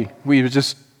we'd all be. We would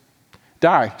just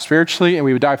die spiritually, and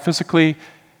we would die physically,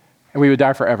 and we would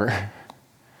die forever.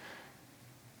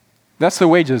 That's the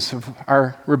wages of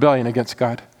our rebellion against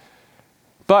God.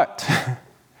 But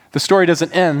the story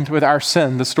doesn't end with our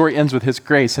sin. The story ends with his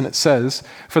grace, and it says,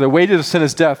 for the wages of sin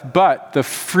is death, but the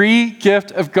free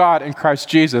gift of God in Christ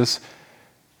Jesus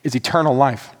is eternal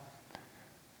life.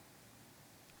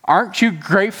 Aren't you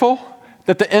grateful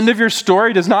that the end of your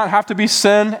story does not have to be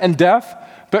sin and death,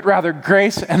 but rather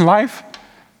grace and life?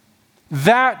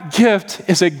 That gift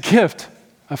is a gift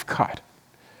of God.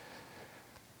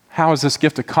 How is this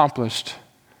gift accomplished?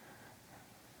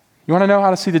 You want to know how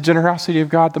to see the generosity of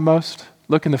God the most?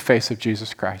 Look in the face of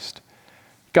Jesus Christ.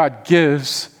 God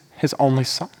gives his only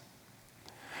Son.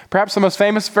 Perhaps the most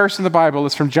famous verse in the Bible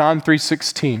is from John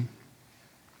 3:16.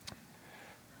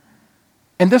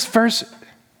 And this verse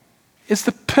is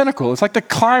the pinnacle. It's like the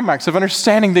climax of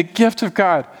understanding the gift of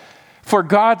God. For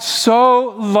God so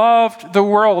loved the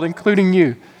world, including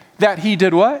you, that he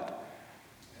did what?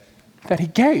 That he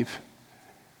gave.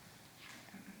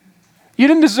 You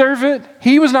didn't deserve it.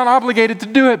 He was not obligated to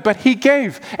do it, but he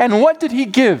gave. And what did he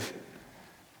give?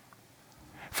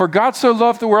 For God so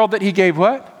loved the world that he gave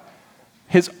what?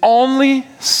 His only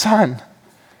Son,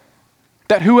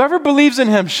 that whoever believes in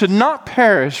him should not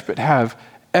perish, but have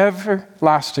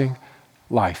everlasting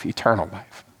life, eternal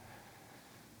life.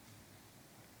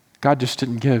 God just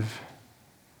didn't give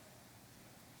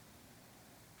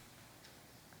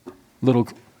little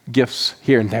gifts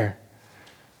here and there.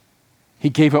 He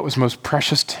gave what was most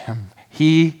precious to him.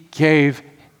 He gave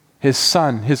his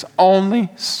Son, his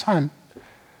only Son,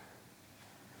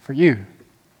 for you.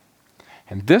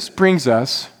 And this brings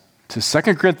us to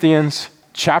 2 Corinthians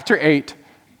chapter 8,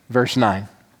 verse 9.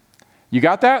 You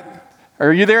got that?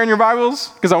 Are you there in your Bibles?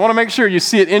 Because I want to make sure you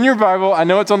see it in your Bible. I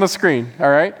know it's on the screen, all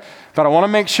right? But I want to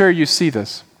make sure you see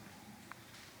this.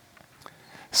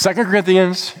 2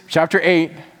 Corinthians chapter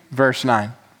 8, verse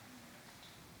 9.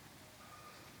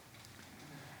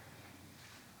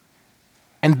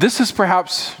 And this is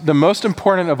perhaps the most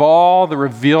important of all the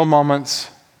reveal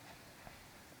moments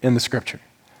in the scripture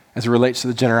as it relates to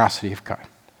the generosity of God.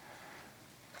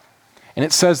 And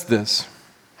it says this,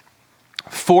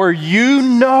 for you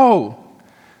know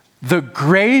the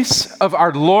grace of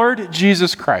our Lord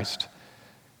Jesus Christ,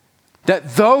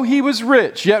 that though he was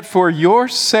rich, yet for your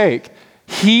sake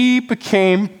he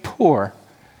became poor,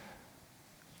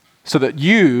 so that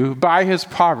you, by his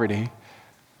poverty,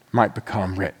 might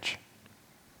become rich.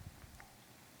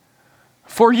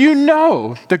 For you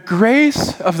know the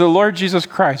grace of the Lord Jesus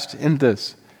Christ in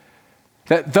this,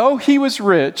 that though he was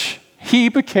rich, he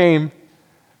became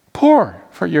poor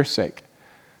for your sake,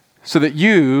 so that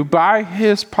you, by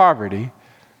his poverty,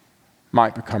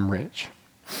 might become rich.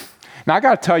 Now, I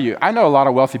got to tell you, I know a lot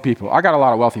of wealthy people. I got a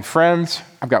lot of wealthy friends.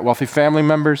 I've got wealthy family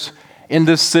members. In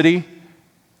this city,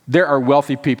 there are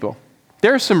wealthy people.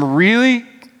 There are some really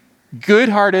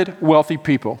good-hearted, wealthy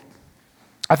people.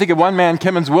 I think of one man,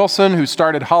 Kemmons Wilson, who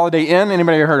started Holiday Inn.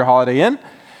 Anybody ever heard of Holiday Inn?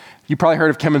 You probably heard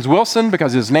of Kemmons Wilson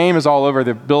because his name is all over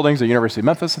the buildings of University of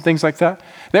Memphis and things like that.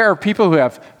 There are people who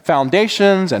have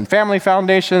foundations and family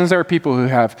foundations. There are people who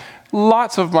have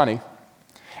lots of money,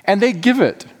 and they give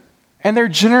it, and they're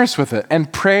generous with it,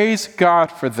 and praise God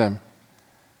for them.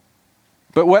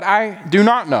 But what I do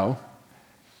not know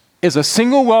is a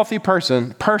single wealthy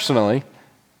person, personally,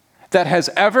 that has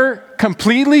ever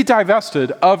completely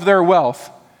divested of their wealth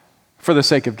for the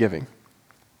sake of giving.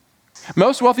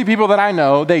 Most wealthy people that I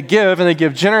know, they give and they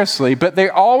give generously, but they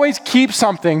always keep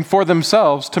something for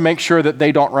themselves to make sure that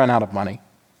they don't run out of money.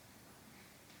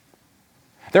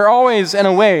 They're always, in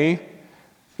a way,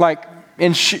 like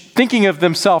thinking of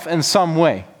themselves in some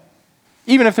way.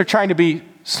 Even if they're trying to be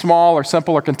small or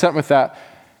simple or content with that,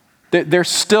 they're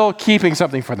still keeping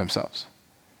something for themselves.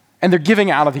 And they're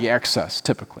giving out of the excess,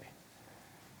 typically.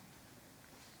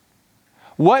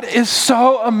 What is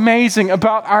so amazing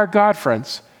about our God,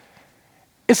 friends,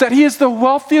 is that he is the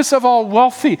wealthiest of all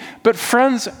wealthy. But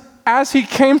friends, as he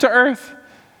came to earth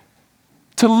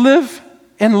to live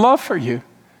in love for you,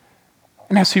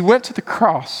 and as he went to the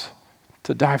cross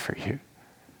to die for you,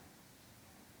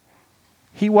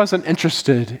 he wasn't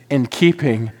interested in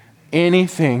keeping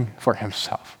anything for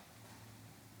himself.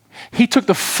 He took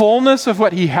the fullness of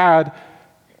what he had,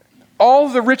 all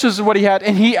the riches of what he had,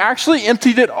 and he actually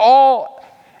emptied it all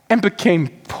and became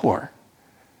poor.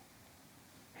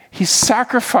 He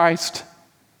sacrificed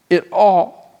it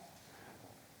all.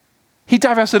 He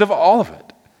divested of all of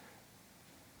it.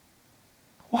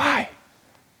 Why?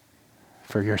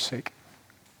 For your sake.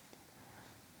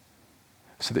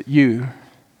 So that you,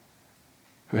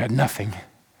 who had nothing,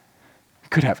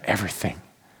 could have everything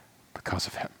because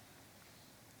of him.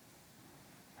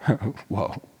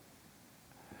 Whoa.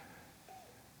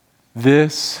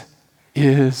 This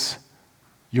is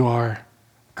your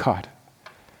God.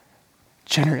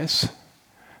 Generous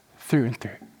through and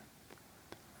through.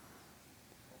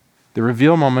 The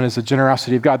reveal moment is the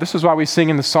generosity of God. This is why we sing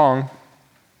in the song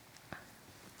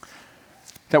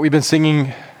that we've been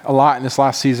singing a lot in this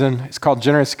last season. It's called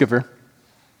Generous Giver.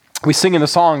 We sing in the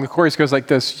song, the chorus goes like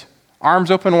this: arms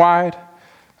open wide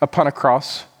upon a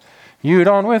cross. You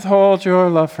don't withhold your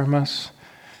love from us.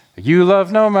 You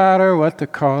love no matter what the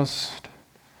cost.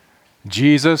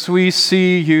 Jesus, we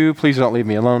see you. Please don't leave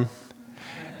me alone.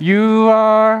 You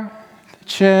are the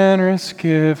generous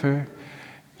giver.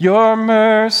 Your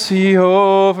mercy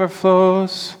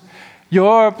overflows.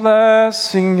 Your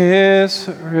blessing is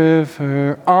a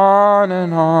river. On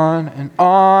and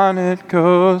on it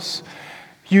goes.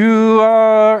 You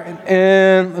are an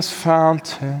endless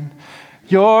fountain.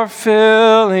 You're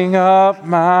filling up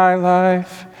my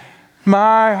life.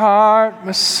 My heart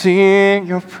must sing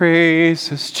your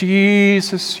praises.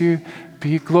 Jesus, you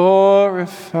be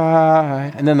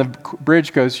glorified. And then the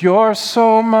bridge goes, you're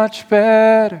so much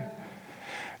better.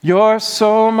 You're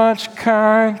so much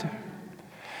kinder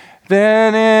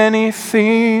than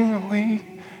anything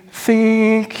we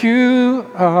think you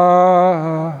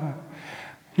are.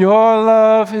 Your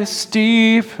love is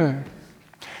deeper.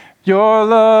 Your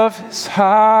love is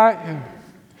higher.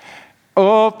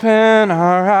 Open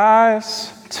our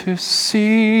eyes to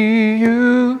see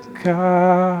you,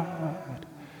 God.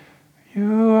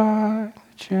 You are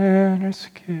the generous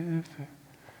giver.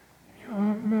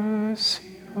 Your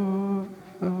mercy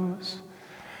overflows.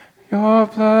 Your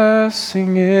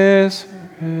blessing is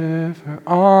a river.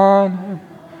 On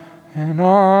and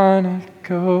on it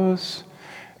goes.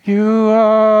 You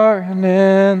are an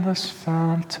endless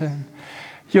fountain.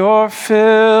 You're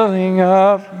filling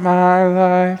up my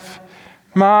life.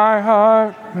 My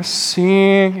heart must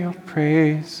sing your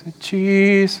praise.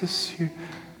 Jesus, you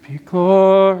be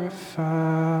glorified.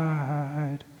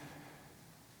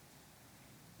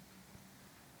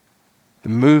 The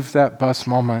move that bus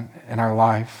moment in our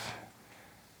life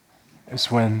is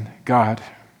when God,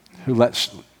 who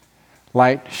lets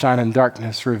light shine in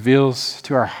darkness, reveals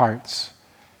to our hearts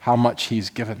how much he's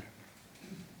given.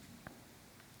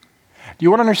 Do you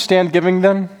want to understand giving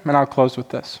then? And I'll close with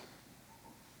this.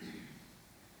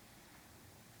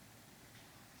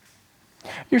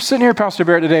 You're sitting here, Paster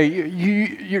Barrett, today.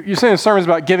 You're saying the sermon's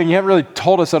about giving. You haven't really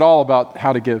told us at all about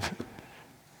how to give.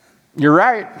 You're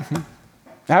right. I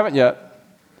haven't yet.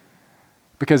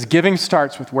 Because giving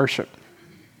starts with worship.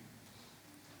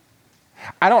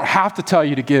 I don't have to tell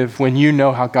you to give when you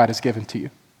know how God has given to you.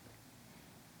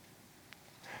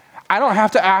 I don't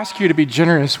have to ask you to be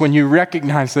generous when you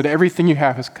recognize that everything you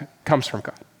have comes from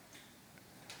God.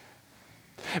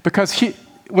 Because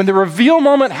when the reveal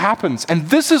moment happens, and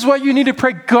this is what you need to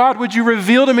pray, God, would you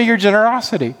reveal to me your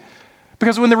generosity?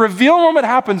 Because when the reveal moment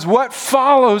happens, what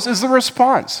follows is the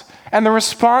response. And the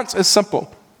response is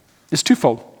simple. It's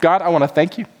twofold. God, I want to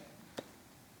thank you.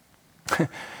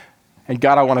 And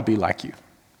God, I want to be like you.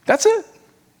 That's it.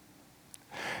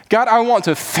 God, I want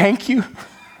to thank you.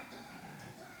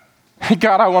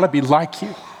 God, I want to be like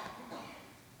you.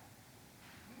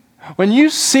 When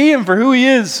you see him for who he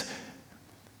is,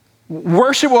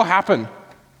 worship will happen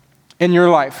in your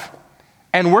life.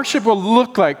 And worship will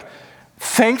look like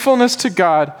thankfulness to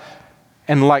God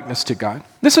and likeness to God.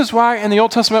 This is why in the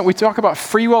Old Testament we talk about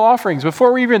free will offerings.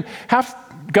 Before we even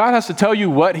God has to tell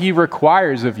you what he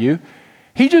requires of you.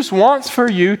 He just wants for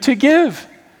you to give.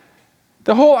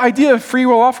 The whole idea of free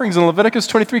will offerings in Leviticus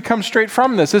 23 comes straight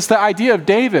from this. It's the idea of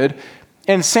David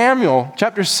in Samuel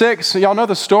chapter 6. So y'all know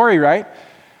the story, right?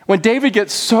 When David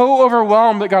gets so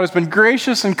overwhelmed that God has been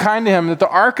gracious and kind to him, that the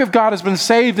ark of God has been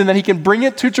saved and that he can bring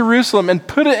it to Jerusalem and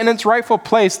put it in its rightful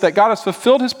place, that God has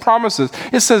fulfilled his promises.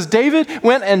 It says David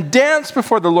went and danced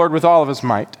before the Lord with all of his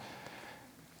might.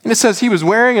 And it says he was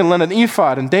wearing a linen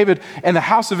ephod, and David and the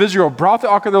house of Israel brought the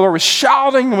ark of the Lord with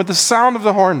shouting and with the sound of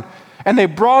the horn. And they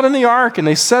brought in the ark and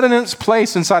they set it in its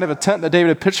place inside of a tent that David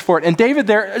had pitched for it. And David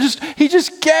there, he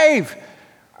just gave.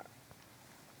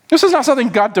 This is not something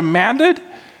God demanded.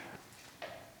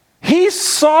 He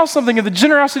saw something of the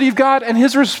generosity of God, and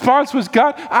his response was,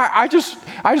 God, I just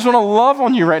want to love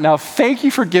on you right now. Thank you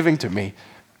for giving to me.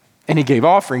 And he gave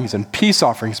offerings and peace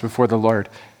offerings before the Lord.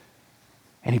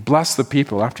 And he blessed the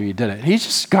people after he did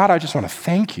it. God, I just want to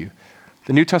thank you.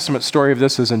 The New Testament story of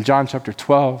this is in John chapter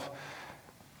 12.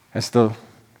 As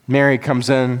Mary comes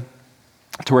in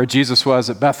to where Jesus was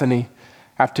at Bethany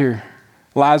after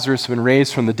Lazarus had been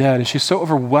raised from the dead, and she's so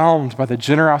overwhelmed by the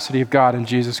generosity of God in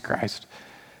Jesus Christ.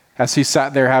 As he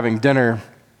sat there having dinner,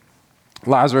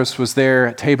 Lazarus was there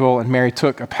at table, and Mary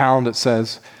took a pound, it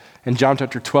says, in John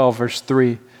chapter 12, verse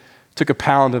 3, took a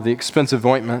pound of the expensive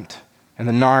ointment and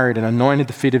the nard and anointed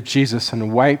the feet of Jesus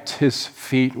and wiped his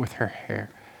feet with her hair.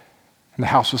 And the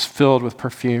house was filled with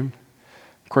perfume.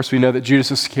 Of course, we know that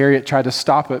Judas Iscariot tried to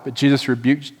stop it, but Jesus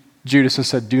rebuked Judas and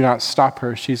said, do not stop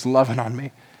her. She's loving on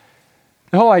me.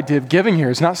 The whole idea of giving here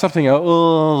is not something,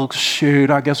 oh, shoot,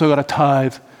 I guess I got to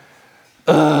tithe.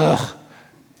 Ugh.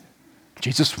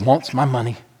 Jesus wants my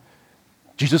money.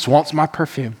 Jesus wants my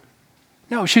perfume.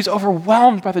 No, she's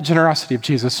overwhelmed by the generosity of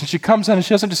Jesus. And she comes in and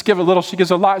she doesn't just give a little, she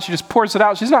gives a lot. She just pours it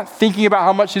out. She's not thinking about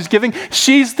how much she's giving.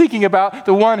 She's thinking about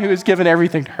the one who has given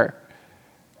everything to her.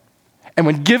 And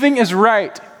when giving is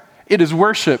right, it is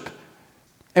worship.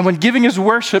 And when giving is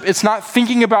worship, it's not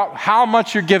thinking about how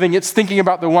much you're giving. It's thinking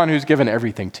about the one who's given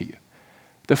everything to you.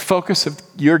 The focus of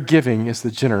your giving is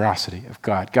the generosity of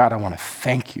God. God, I want to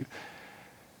thank you.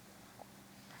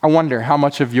 I wonder how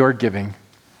much of your giving,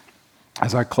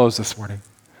 as I close this morning,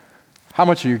 how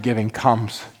much of your giving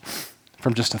comes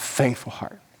from just a thankful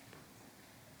heart?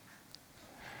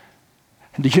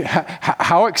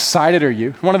 How excited are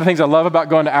you? One of the things I love about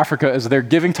going to Africa is their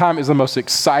giving time is the most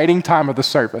exciting time of the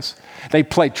service. They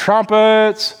play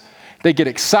trumpets, they get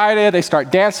excited, they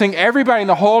start dancing. Everybody in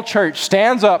the whole church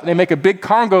stands up, and they make a big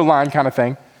Congo line kind of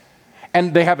thing.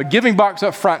 And they have a giving box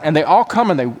up front, and they all come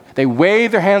and they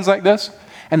wave their hands like this,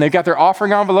 and they've got their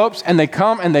offering envelopes, and they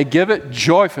come and they give it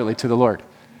joyfully to the Lord.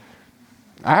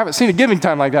 I haven't seen a giving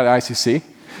time like that at ICC.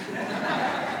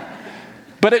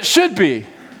 But it should be.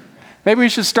 Maybe we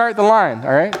should start the line,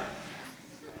 all right?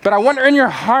 But I wonder in your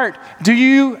heart, do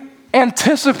you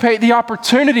anticipate the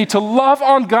opportunity to love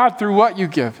on God through what you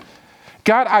give?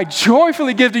 God, I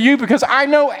joyfully give to you because I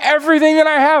know everything that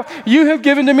I have, you have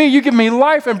given to me. You give me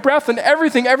life and breath and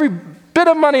everything, every bit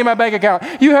of money in my bank account.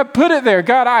 You have put it there.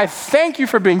 God, I thank you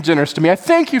for being generous to me. I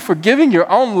thank you for giving your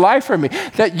own life for me,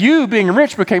 that you, being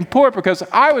rich, became poor because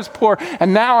I was poor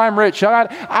and now I'm rich. God,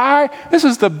 this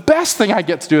is the best thing I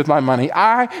get to do with my money.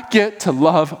 I get to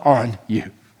love on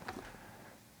you.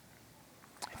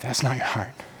 If that's not your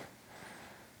heart,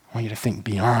 I want you to think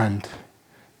beyond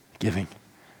giving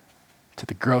to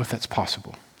the growth that's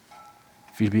possible.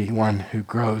 If you be one who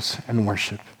grows in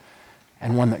worship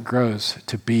and one that grows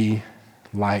to be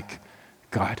like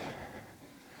God.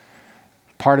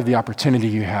 Part of the opportunity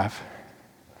you have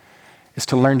is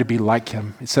to learn to be like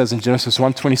him. It says in Genesis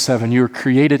 1:27, you were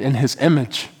created in his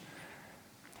image.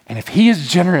 And if he is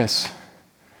generous,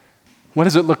 what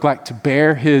does it look like to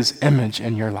bear his image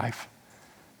in your life?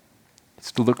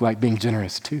 It's to look like being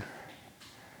generous too.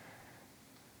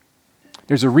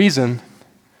 There's a reason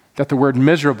that the word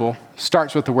miserable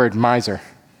starts with the word miser.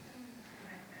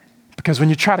 Because when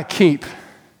you try to keep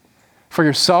for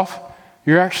yourself,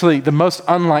 you're actually the most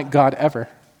unlike God ever.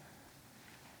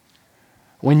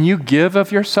 When you give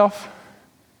of yourself,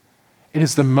 it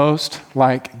is the most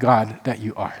like God that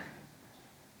you are.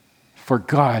 For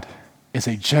God is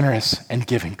a generous and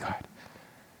giving God.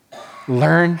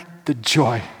 Learn the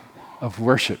joy of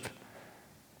worship,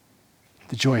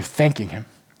 the joy of thanking him,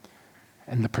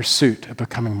 and the pursuit of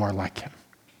becoming more like him.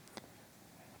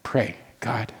 Pray,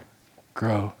 God,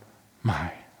 grow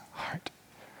my heart.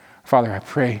 Father, I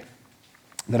pray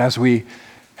that as we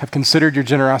have considered your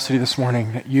generosity this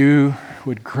morning, that you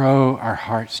would grow our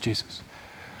hearts, Jesus.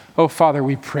 Oh, Father,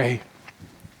 we pray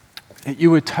that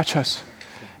you would touch us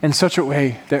in such a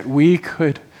way that we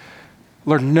could,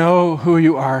 Lord, know who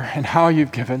you are and how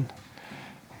you've given,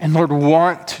 and Lord,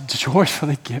 want to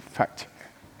joyfully give back to you.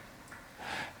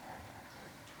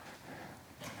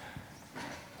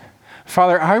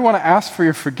 Father, I want to ask for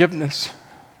your forgiveness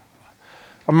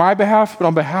on my behalf, but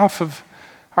on behalf of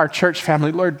our church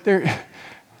family. Lord, there's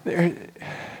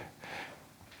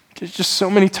just so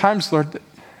many times, Lord, that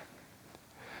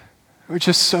we're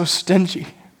just so stingy.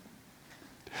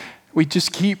 We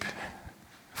just keep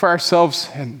for ourselves.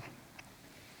 And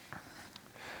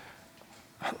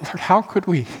Lord, how could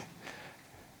we?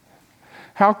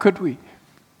 How could we?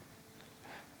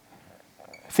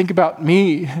 Think about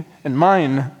me and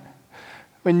mine.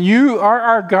 When you are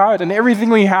our God and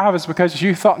everything we have is because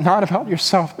you thought not about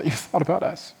yourself, but you thought about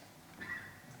us.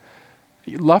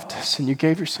 You loved us and you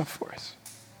gave yourself for us.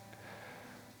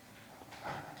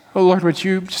 Oh Lord, would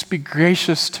you just be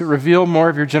gracious to reveal more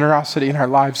of your generosity in our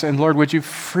lives? And Lord, would you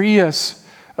free us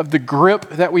of the grip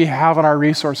that we have on our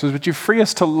resources? Would you free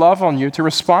us to love on you, to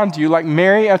respond to you like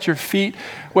Mary at your feet?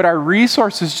 Would our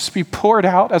resources just be poured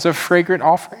out as a fragrant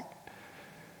offering?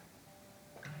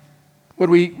 Would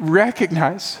we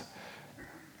recognize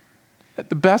that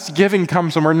the best giving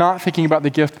comes when we're not thinking about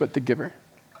the gift, but the giver?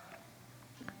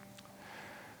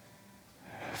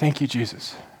 Thank you,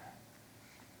 Jesus,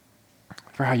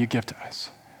 for how you give to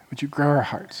us. Would you grow our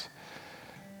hearts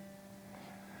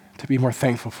to be more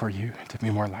thankful for you, to be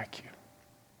more like you?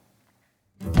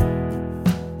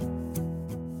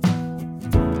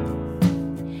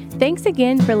 Thanks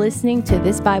again for listening to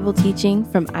this Bible teaching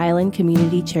from Island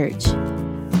Community Church.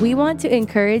 We want to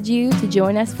encourage you to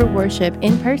join us for worship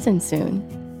in person soon.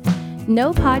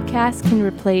 No podcast can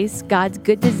replace God's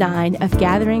good design of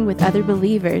gathering with other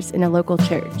believers in a local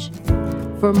church.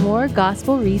 For more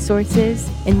gospel resources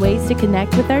and ways to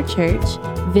connect with our church,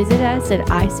 visit us at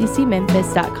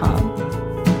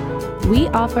iccmemphis.com. We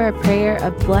offer a prayer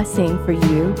of blessing for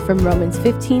you from Romans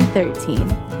 15:13.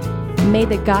 May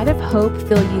the God of hope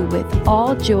fill you with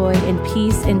all joy and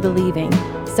peace in believing,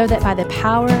 so that by the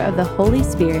power of the Holy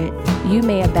Spirit you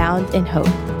may abound in hope.